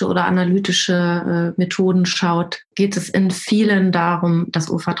therapeutische oder analytische Methoden schaut, geht es in vielen darum, das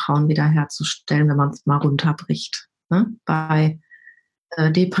Urvertrauen wiederherzustellen, wenn man es mal runterbricht. Ne? Bei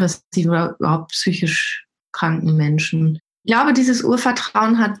depressiven oder überhaupt psychisch kranken Menschen. Ich glaube, dieses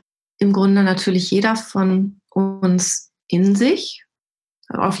Urvertrauen hat im Grunde natürlich jeder von uns in sich,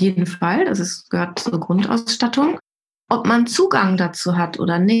 auf jeden Fall, gehört zur Grundausstattung. Ob man Zugang dazu hat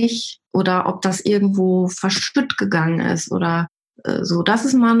oder nicht, oder ob das irgendwo verschütt gegangen ist oder so, das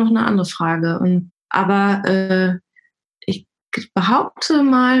ist mal noch eine andere Frage. Aber ich behaupte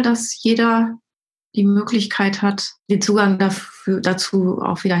mal, dass jeder die Möglichkeit hat, den Zugang dazu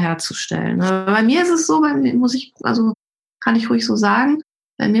auch wiederherzustellen. Bei mir ist es so, kann ich ruhig so sagen,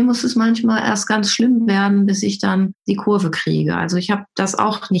 bei mir muss es manchmal erst ganz schlimm werden, bis ich dann die Kurve kriege. Also ich habe das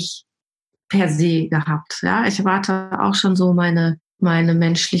auch nicht per se gehabt. Ja, ich warte auch schon so meine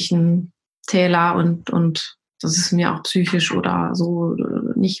menschlichen Täler und dass es mir auch psychisch oder so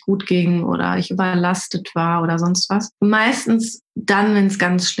nicht gut ging oder ich überlastet war oder sonst was. Meistens dann, wenn es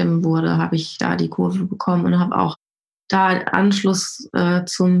ganz schlimm wurde, habe ich da die Kurve bekommen und habe auch da Anschluss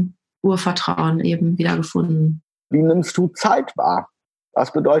zum Urvertrauen eben wieder gefunden. Wie nimmst du Zeit wahr?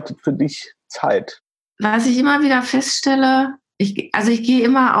 Was bedeutet für dich Zeit? Was ich immer wieder feststelle, ich gehe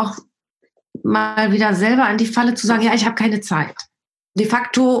immer auch mal wieder selber an die Falle zu sagen, ja, ich habe keine Zeit. De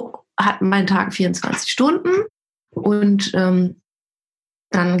facto hat mein Tag 24 Stunden und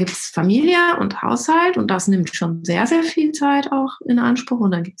dann gibt es Familie und Haushalt und das nimmt schon sehr, sehr viel Zeit auch in Anspruch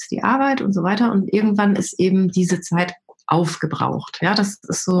und dann gibt es die Arbeit und so weiter und irgendwann ist eben diese Zeit aufgebraucht. Ja, das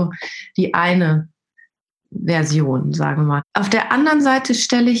ist so die eine Version, sagen wir mal. Auf der anderen Seite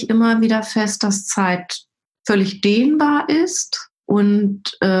stelle ich immer wieder fest, dass Zeit völlig dehnbar ist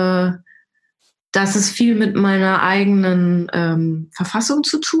und dass es viel mit meiner eigenen Verfassung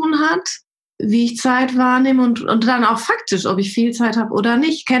zu tun hat, wie ich Zeit wahrnehme und dann auch faktisch, ob ich viel Zeit habe oder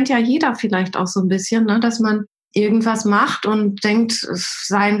nicht. Kennt ja jeder vielleicht auch so ein bisschen, ne, dass man irgendwas macht und denkt, es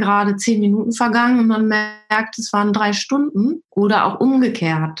seien gerade 10 Minuten vergangen und man merkt, es waren 3 Stunden oder auch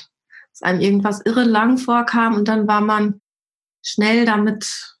umgekehrt, dass einem irgendwas irre lang vorkam und dann war man schnell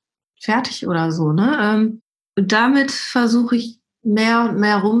damit fertig oder so. Ne? Und damit versuche ich mehr und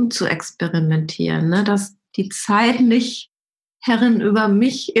mehr rum zu experimentieren, ne? Dass die Zeit nicht Herrin über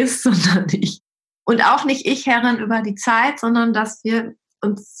mich ist, sondern ich. Und auch nicht ich Herrin über die Zeit, sondern dass wir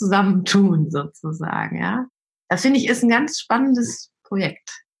uns zusammentun sozusagen. Ja? Das finde ich ist ein ganz spannendes Projekt.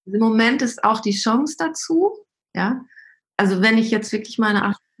 Im Moment ist auch die Chance dazu. Ja? Also wenn ich jetzt wirklich meine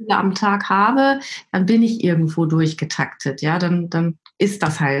 8 Spiele am Tag habe, dann bin ich irgendwo durchgetaktet. Ja, dann ist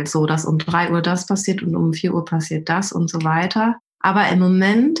das halt so, dass um 3 Uhr das passiert und um 4 Uhr passiert das und so weiter. Aber im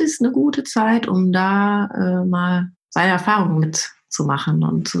Moment ist eine gute Zeit, um da mal seine Erfahrungen mitzumachen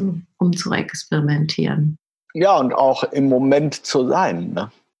und zu experimentieren. Ja, und auch im Moment zu sein,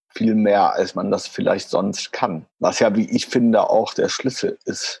 ne? Viel mehr, als man das vielleicht sonst kann. Was ja, wie ich finde, auch der Schlüssel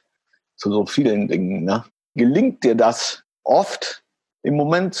ist zu so vielen Dingen. Ne? Gelingt dir das oft, im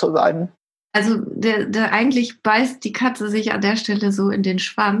Moment zu sein? Also eigentlich beißt die Katze sich an der Stelle so in den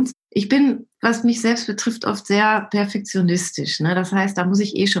Schwanz. Ich bin, was mich selbst betrifft, oft sehr perfektionistisch. Ne? Das heißt, da muss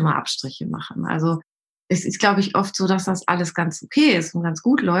ich schon mal Abstriche machen. Also es ist, glaube ich, oft so, dass das alles ganz okay ist und ganz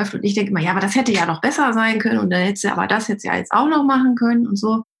gut läuft. Und ich denke immer, ja, aber das hätte ja noch besser sein können und dann hätte aber das jetzt ja jetzt auch noch machen können und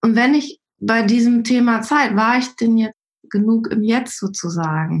so. Und wenn ich bei diesem Thema Zeit, war ich denn jetzt genug im Jetzt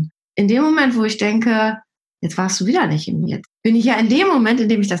sozusagen? In dem Moment, wo ich denke, jetzt warst du wieder nicht im Jetzt, bin ich ja in dem Moment, in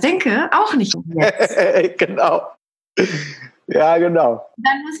dem ich das denke, auch nicht im Jetzt. Genau. Ja, genau.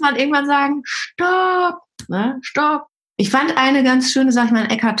 Dann muss man irgendwann sagen, stopp, ne, stopp. Ich fand eine ganz schöne Sache, ich meine,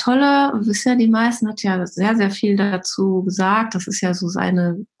 Eckhart Tolle, wisst ihr, die meisten, hat ja sehr, sehr viel dazu gesagt. Das ist ja so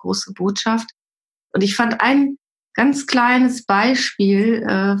seine große Botschaft. Und ich fand ein ganz kleines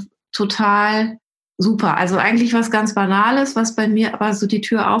Beispiel total super. Also eigentlich was ganz Banales, was bei mir aber so die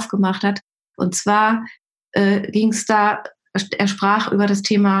Tür aufgemacht hat. Und zwar ging es da, er sprach über das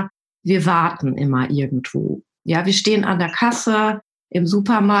Thema, wir warten immer irgendwo. Ja, wir stehen an der Kasse im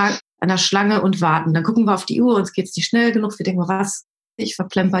Supermarkt, an der Schlange und warten. Dann gucken wir auf die Uhr, uns geht's nicht schnell genug. Wir denken, was, ich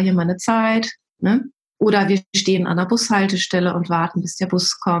verplemper hier meine Zeit. Ne? Oder wir stehen an der Bushaltestelle und warten, bis der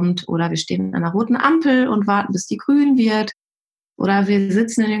Bus kommt. Oder wir stehen an einer roten Ampel und warten, bis die grün wird. Oder wir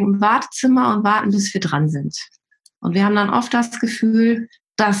sitzen in einem Wartezimmer und warten, bis wir dran sind. Und wir haben dann oft das Gefühl,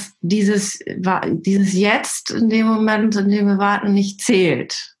 dass dieses Jetzt in dem Moment, in dem wir warten, nicht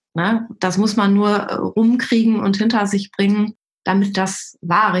zählt. Ne? Das muss man nur rumkriegen und hinter sich bringen, damit das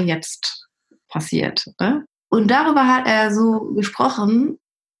wahre Jetzt passiert. Ne? Und darüber hat er so gesprochen,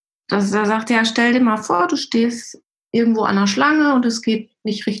 dass er sagt, ja, stell dir mal vor, du stehst irgendwo an der Schlange und es geht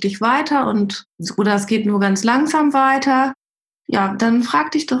nicht richtig weiter oder es geht nur ganz langsam weiter. Ja, dann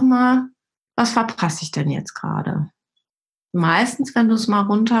frag dich doch mal, was verpasse ich denn jetzt gerade? Meistens, wenn du es mal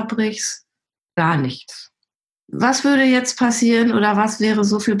runterbrichst, gar nichts. Was würde jetzt passieren oder was wäre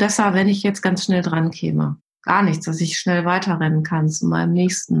so viel besser, wenn ich jetzt ganz schnell dran käme? Gar nichts, dass ich schnell weiterrennen kann zu meinem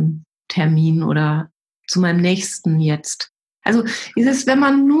nächsten Termin oder zu meinem nächsten Jetzt. Also wenn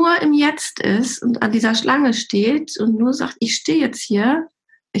man nur im Jetzt ist und an dieser Schlange steht und nur sagt, ich stehe jetzt hier,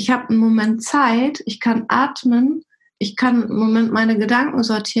 ich habe einen Moment Zeit, ich kann atmen, ich kann im Moment meine Gedanken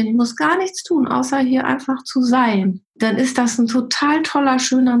sortieren, ich muss gar nichts tun, außer hier einfach zu sein. Dann ist das ein total toller,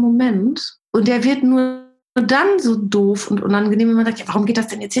 schöner Moment. Und der wird nur dann so doof und unangenehm, wenn man sagt, ja, warum geht das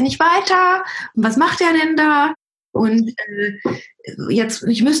denn jetzt hier nicht weiter? Und was macht der denn da? Und jetzt,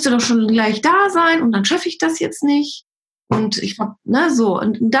 ich müsste doch schon gleich da sein und dann schaffe ich das jetzt nicht. Und ich habe, so.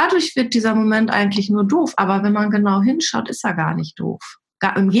 Und dadurch wird dieser Moment eigentlich nur doof. Aber wenn man genau hinschaut, ist er gar nicht doof.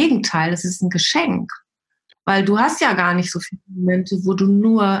 Im Gegenteil, es ist ein Geschenk. Weil du hast ja gar nicht so viele Momente, wo du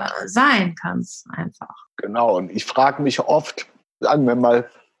nur sein kannst einfach. Genau, und ich frage mich oft, sagen wir mal,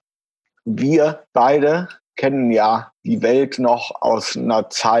 wir beide kennen ja die Welt noch aus einer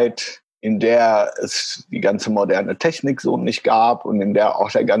Zeit, in der es die ganze moderne Technik so nicht gab und in der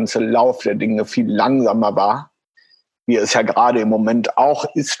auch der ganze Lauf der Dinge viel langsamer war, wie es ja gerade im Moment auch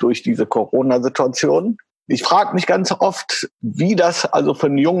ist durch diese Corona-Situation. Ich frage mich ganz oft, wie das also für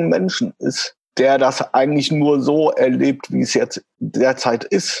einen jungen Menschen ist, der das eigentlich nur so erlebt, wie es jetzt derzeit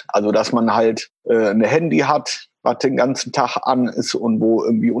ist. Also dass man halt ein Handy hat, was den ganzen Tag an ist und wo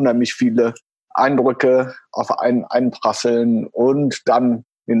irgendwie unheimlich viele Eindrücke auf einen einprasseln und dann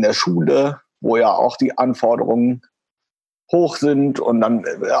in der Schule, wo ja auch die Anforderungen hoch sind und dann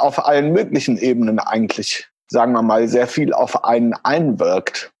auf allen möglichen Ebenen eigentlich, sagen wir mal, sehr viel auf einen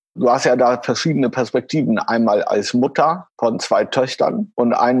einwirkt. Du hast ja da verschiedene Perspektiven, einmal als Mutter von 2 Töchtern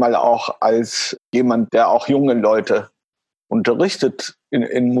und einmal auch als jemand, der auch junge Leute unterrichtet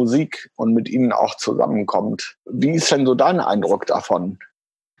in Musik und mit ihnen auch zusammenkommt. Wie ist denn so dein Eindruck davon?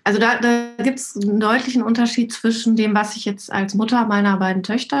 Also da gibt es einen deutlichen Unterschied zwischen dem, was ich jetzt als Mutter meiner beiden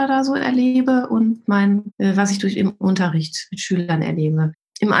Töchter da so erlebe und was ich durch im Unterricht mit Schülern erlebe.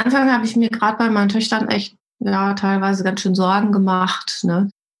 Im Anfang habe ich mir gerade bei meinen Töchtern echt teilweise ganz schön Sorgen gemacht, ne?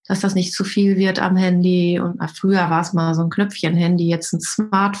 Dass das nicht zu viel wird am Handy. Und früher war es mal so ein Knöpfchen-Handy, jetzt sind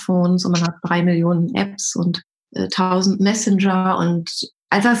Smartphones und man hat 3 Millionen Apps und 1000 Messenger. Und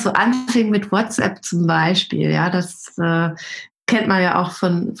als das so anfing mit WhatsApp zum Beispiel, ja, das kennt man ja auch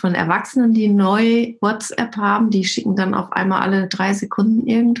von Erwachsenen, die neu WhatsApp haben, die schicken dann auf einmal alle 3 Sekunden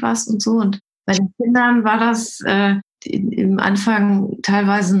irgendwas und so. Und bei den Kindern war das im Anfang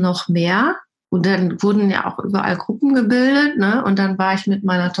teilweise noch mehr. Und dann wurden ja auch überall Gruppen gebildet, ne? Und dann war ich mit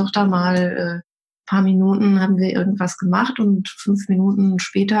meiner Tochter mal paar Minuten, haben wir irgendwas gemacht und 5 Minuten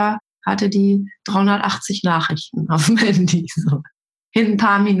später hatte die 380 Nachrichten auf dem Handy. So. In ein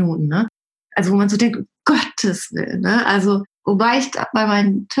paar Minuten, ne? Also wo man so denkt, um Gottes Willen, ne? Also, wobei ich bei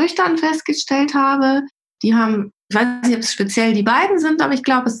meinen Töchtern festgestellt habe, die haben, ich weiß nicht, ob es speziell die beiden sind, aber ich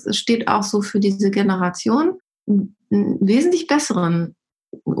glaube, es steht auch so für diese Generation, einen wesentlich besseren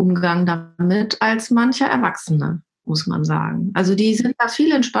Umgang damit als mancher Erwachsene, muss man sagen. Also die sind da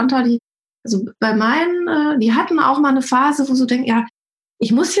viel entspannter. Also bei meinen, die hatten auch mal eine Phase, wo so denken, ja,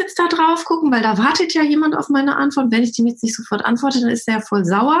 ich muss jetzt da drauf gucken, weil da wartet ja jemand auf meine Antwort. Wenn ich dem jetzt nicht sofort antworte, dann ist der ja voll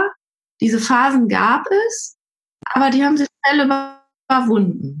sauer. Diese Phasen gab es, aber die haben sich schnell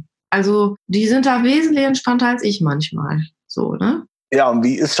überwunden. Also die sind da wesentlich entspannter als ich manchmal. So, ne? Ja, und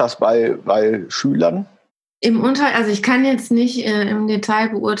wie ist das bei Schülern? Also ich kann jetzt nicht im Detail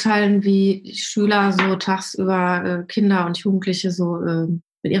beurteilen, wie Schüler so tagsüber Kinder und Jugendliche so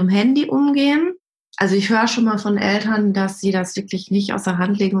mit ihrem Handy umgehen. Also ich höre schon mal von Eltern, dass sie das wirklich nicht aus der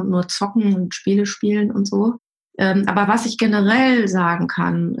Hand legen und nur zocken und Spiele spielen und so. Aber was ich generell sagen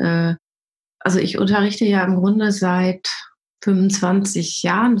kann, also ich unterrichte ja im Grunde seit 25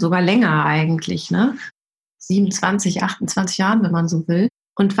 Jahren, sogar länger eigentlich, ne? 27, 28 Jahren, wenn man so will.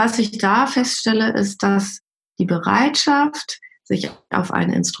 Und was ich da feststelle, ist, dass die Bereitschaft, sich auf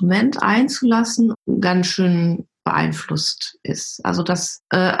ein Instrument einzulassen, ganz schön beeinflusst ist. Also dass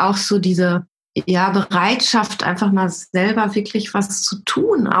auch so diese Bereitschaft, einfach mal selber wirklich was zu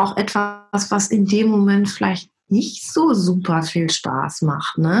tun, auch etwas, was in dem Moment vielleicht nicht so super viel Spaß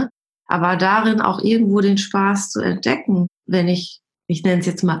macht, ne? Aber darin auch irgendwo den Spaß zu entdecken, wenn ich nenne es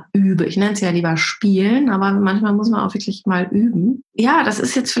jetzt mal übe. Ich nenne es ja lieber spielen, aber manchmal muss man auch wirklich mal üben. Ja, das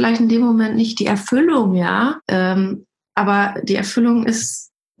ist jetzt vielleicht in dem Moment nicht die Erfüllung, ja. Aber die Erfüllung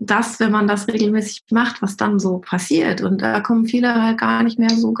ist das, wenn man das regelmäßig macht, was dann so passiert. Und da kommen viele halt gar nicht mehr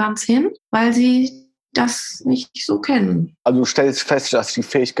so ganz hin, weil sie das nicht so kennen. Also du stellst fest, dass die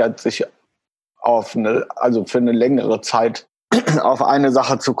Fähigkeit, sich also für eine längere Zeit auf eine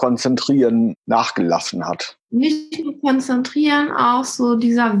Sache zu konzentrieren, nachgelassen hat. Nicht nur konzentrieren, auch so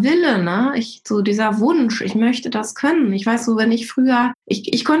dieser Wille, ne? So dieser Wunsch, ich möchte das können. Ich weiß so, wenn ich früher,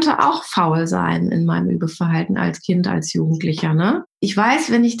 ich konnte auch faul sein in meinem Übeverhalten als Kind, als Jugendlicher, ne? Ich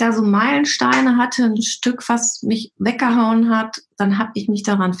weiß, wenn ich da so Meilensteine hatte, ein Stück, was mich weggehauen hat, dann habe ich mich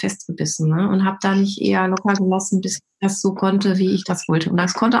daran festgebissen, ne? Und habe da nicht eher locker gelassen, bis ich das so konnte, wie ich das wollte. Und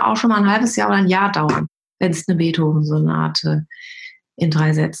das konnte auch schon mal ein halbes Jahr oder ein Jahr dauern, wenn es eine Beethoven-Sonate in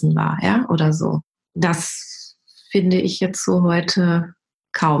 3 Sätzen war, ja, oder so. Das finde ich jetzt so heute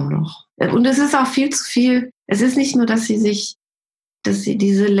kaum noch. Und es ist auch viel zu viel. Es ist nicht nur, dass sie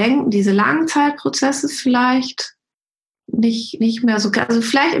diese Langzeitprozesse vielleicht nicht mehr so, also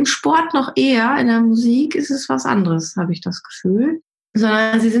vielleicht im Sport noch eher, in der Musik ist es was anderes, habe ich das Gefühl.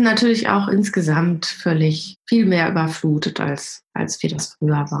 Sondern sie sind natürlich auch insgesamt völlig viel mehr überflutet, als wir das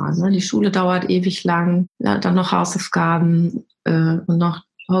früher waren. Ne? Die Schule dauert ewig lang, ja, dann noch Hausaufgaben und noch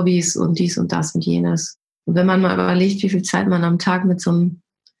Hobbys und dies und das und jenes. Und wenn man mal überlegt, wie viel Zeit man am Tag mit so einem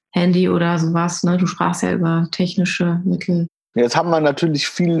Handy oder sowas, ne, du sprachst ja über technische Mittel. Jetzt haben wir natürlich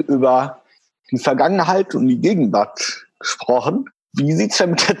viel über die Vergangenheit und die Gegenwart gesprochen. Wie sieht es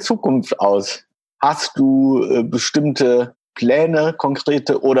denn mit der Zukunft aus? Hast du bestimmte Pläne,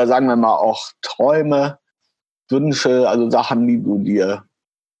 konkrete oder sagen wir mal auch Träume, Wünsche, also Sachen, die du dir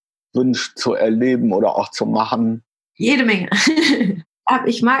wünschst zu erleben oder auch zu machen? Jede Menge.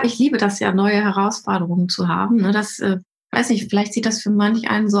 Ich liebe das ja, neue Herausforderungen zu haben. Ne? Weiß nicht, vielleicht sieht das für manch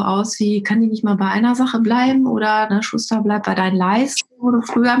einen so aus wie, kann die nicht mal bei einer Sache bleiben oder ne, Schuster, bleib bei deinen Leisten, wurde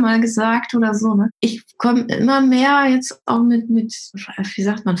früher mal gesagt oder so. Ne? Ich komme immer mehr jetzt auch mit, wie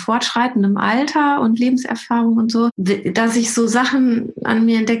sagt man, fortschreitendem Alter und Lebenserfahrung und so, dass ich so Sachen an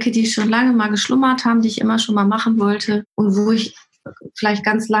mir entdecke, die schon lange mal geschlummert haben, die ich immer schon mal machen wollte und wo ich vielleicht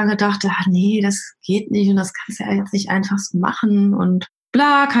ganz lange dachte, nee, das geht nicht und das kannst du ja jetzt nicht einfach so machen und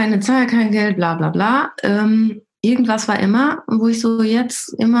bla, keine Zeit, kein Geld, bla bla bla. Irgendwas war immer, wo ich so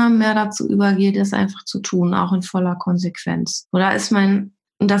jetzt immer mehr dazu übergehe, das einfach zu tun, auch in voller Konsequenz. Und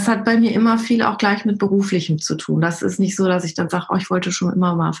das hat bei mir immer viel auch gleich mit Beruflichem zu tun. Das ist nicht so, dass ich dann sage, ich wollte schon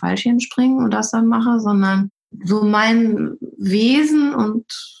immer mal Fallschirm springen und das dann mache, sondern so mein Wesen und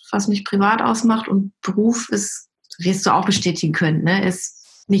was mich privat ausmacht und Beruf ist, wirst du auch bestätigen können, ne,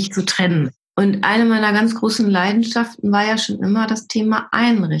 ist nicht zu trennen. Und eine meiner ganz großen Leidenschaften war ja schon immer das Thema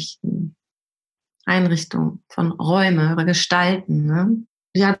Einrichten. Einrichtung, von Räume oder Gestalten. Ne?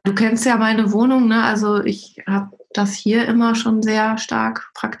 Ja, du kennst ja meine Wohnung, ne? Also ich habe das hier immer schon sehr stark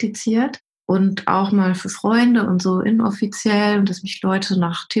praktiziert und auch mal für Freunde und so inoffiziell und dass mich Leute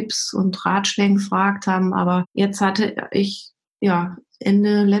nach Tipps und Ratschlägen gefragt haben. Aber jetzt hatte ich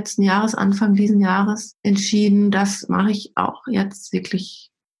Ende letzten Jahres, Anfang diesen Jahres entschieden, das mache ich auch jetzt wirklich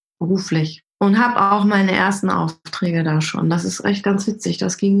beruflich. Und habe auch meine ersten Aufträge da schon. Das ist echt ganz witzig.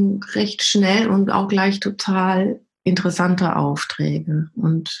 Das ging recht schnell und auch gleich total interessante Aufträge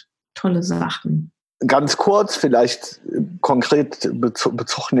und tolle Sachen. Ganz kurz, vielleicht konkret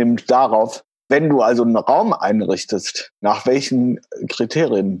Bezug nehmend darauf, wenn du also einen Raum einrichtest, nach welchen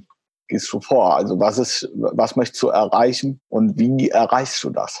Kriterien gehst du vor? Also was möchtest du erreichen und wie erreichst du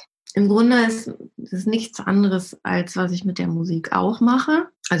das? Im Grunde ist es nichts anderes, als was ich mit der Musik auch mache.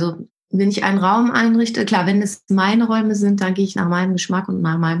 Also wenn ich einen Raum einrichte, klar, wenn es meine Räume sind, dann gehe ich nach meinem Geschmack und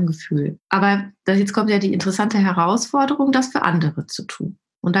nach meinem Gefühl. Aber jetzt kommt ja die interessante Herausforderung, das für andere zu tun.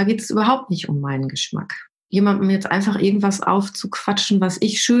 Und da geht es überhaupt nicht um meinen Geschmack. Jemandem jetzt einfach irgendwas aufzuquatschen, was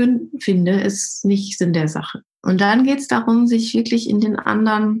ich schön finde, ist nicht Sinn der Sache. Und dann geht es darum, sich wirklich in den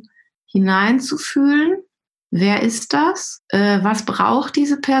anderen hineinzufühlen. Wer ist das? Was braucht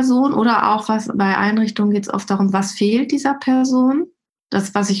diese Person? Oder auch bei Einrichtungen geht es oft darum, was fehlt dieser Person?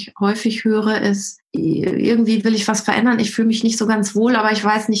 Das, was ich häufig höre, ist, irgendwie will ich was verändern, ich fühle mich nicht so ganz wohl, aber ich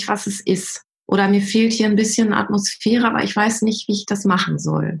weiß nicht, was es ist. Oder mir fehlt hier ein bisschen Atmosphäre, aber ich weiß nicht, wie ich das machen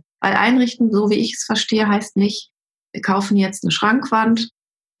soll. Weil einrichten, so wie ich es verstehe, heißt nicht, wir kaufen jetzt eine Schrankwand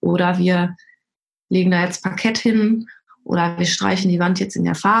oder wir legen da jetzt Parkett hin oder wir streichen die Wand jetzt in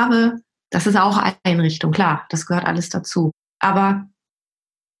der Farbe. Das ist auch Einrichtung, klar, das gehört alles dazu. Aber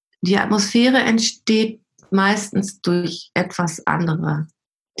die Atmosphäre entsteht meistens durch etwas andere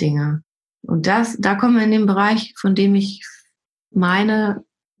Dinge. Und da kommen wir in den Bereich, von dem ich meine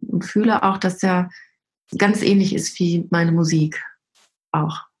und fühle auch, dass der ganz ähnlich ist wie meine Musik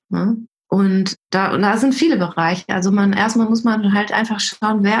auch. Ne? Und da sind viele Bereiche. Also erstmal muss man halt einfach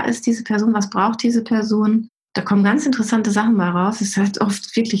schauen, wer ist diese Person, was braucht diese Person. Da kommen ganz interessante Sachen bei raus. Es ist halt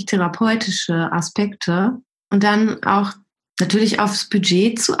oft wirklich therapeutische Aspekte. Und dann auch natürlich aufs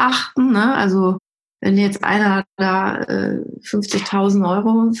Budget zu achten. Ne? Also wenn jetzt einer da 50.000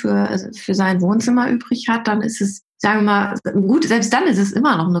 Euro für sein Wohnzimmer übrig hat, dann ist es, sagen wir mal, gut, selbst dann ist es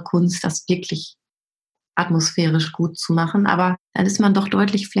immer noch eine Kunst, das wirklich atmosphärisch gut zu machen. Aber dann ist man doch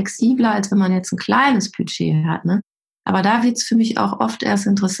deutlich flexibler, als wenn man jetzt ein kleines Budget hat. Ne? Aber da wird es für mich auch oft erst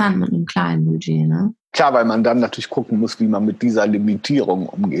interessant mit einem kleinen Budget. Ne? Klar, weil man dann natürlich gucken muss, wie man mit dieser Limitierung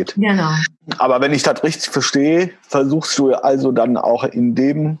umgeht. Genau. Aber wenn ich das richtig verstehe, versuchst du also dann auch in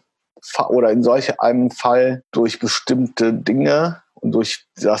dem oder in solch einem Fall durch bestimmte Dinge und durch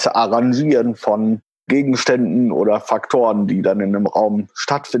das Arrangieren von Gegenständen oder Faktoren, die dann in einem Raum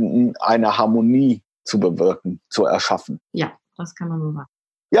stattfinden, eine Harmonie zu bewirken, zu erschaffen. Ja, das kann man so sagen.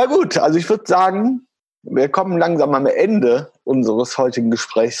 Ja gut, also ich würde sagen, wir kommen langsam am Ende unseres heutigen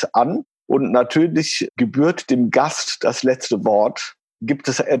Gesprächs an. Und natürlich gebührt dem Gast das letzte Wort. Gibt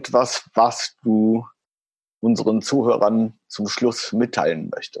es etwas, was du unseren Zuhörern zum Schluss mitteilen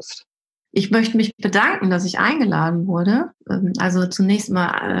möchtest? Ich möchte mich bedanken, dass ich eingeladen wurde. Also zunächst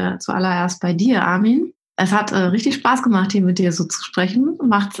mal zuallererst bei dir, Armin. Es hat richtig Spaß gemacht, hier mit dir so zu sprechen.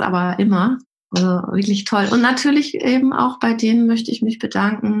 Macht es aber immer. Also wirklich toll. Und natürlich eben auch bei denen möchte ich mich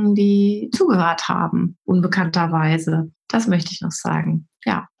bedanken, die zugehört haben, unbekannterweise. Das möchte ich noch sagen.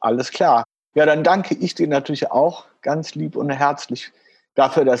 Ja. Alles klar. Ja, dann danke ich dir natürlich auch ganz lieb und herzlich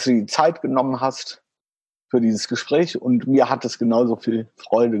dafür, dass du die Zeit genommen hast für dieses Gespräch. Und mir hat es genauso viel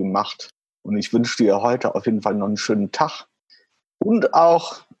Freude gemacht. Und ich wünsche dir heute auf jeden Fall noch einen schönen Tag. Und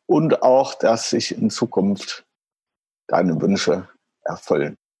auch, dass sich in Zukunft deine Wünsche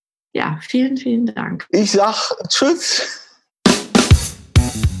erfüllen. Ja, vielen, vielen Dank. Ich sag Tschüss.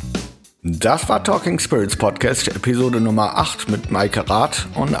 Das war Talking Spirits Podcast, Episode Nummer 8 mit Maike Rath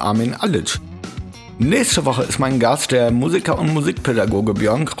und Armin Alic. Nächste Woche ist mein Gast der Musiker und Musikpädagoge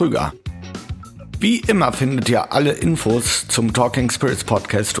Björn Krüger. Wie immer findet ihr alle Infos zum Talking Spirits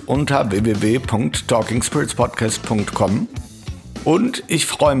Podcast unter www.talkingspiritspodcast.com. Und ich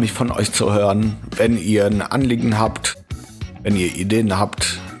freue mich, von euch zu hören, wenn ihr ein Anliegen habt, wenn ihr Ideen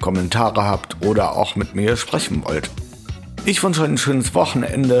habt, Kommentare habt oder auch mit mir sprechen wollt. Ich wünsche euch ein schönes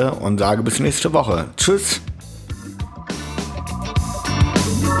Wochenende und sage bis nächste Woche. Tschüss!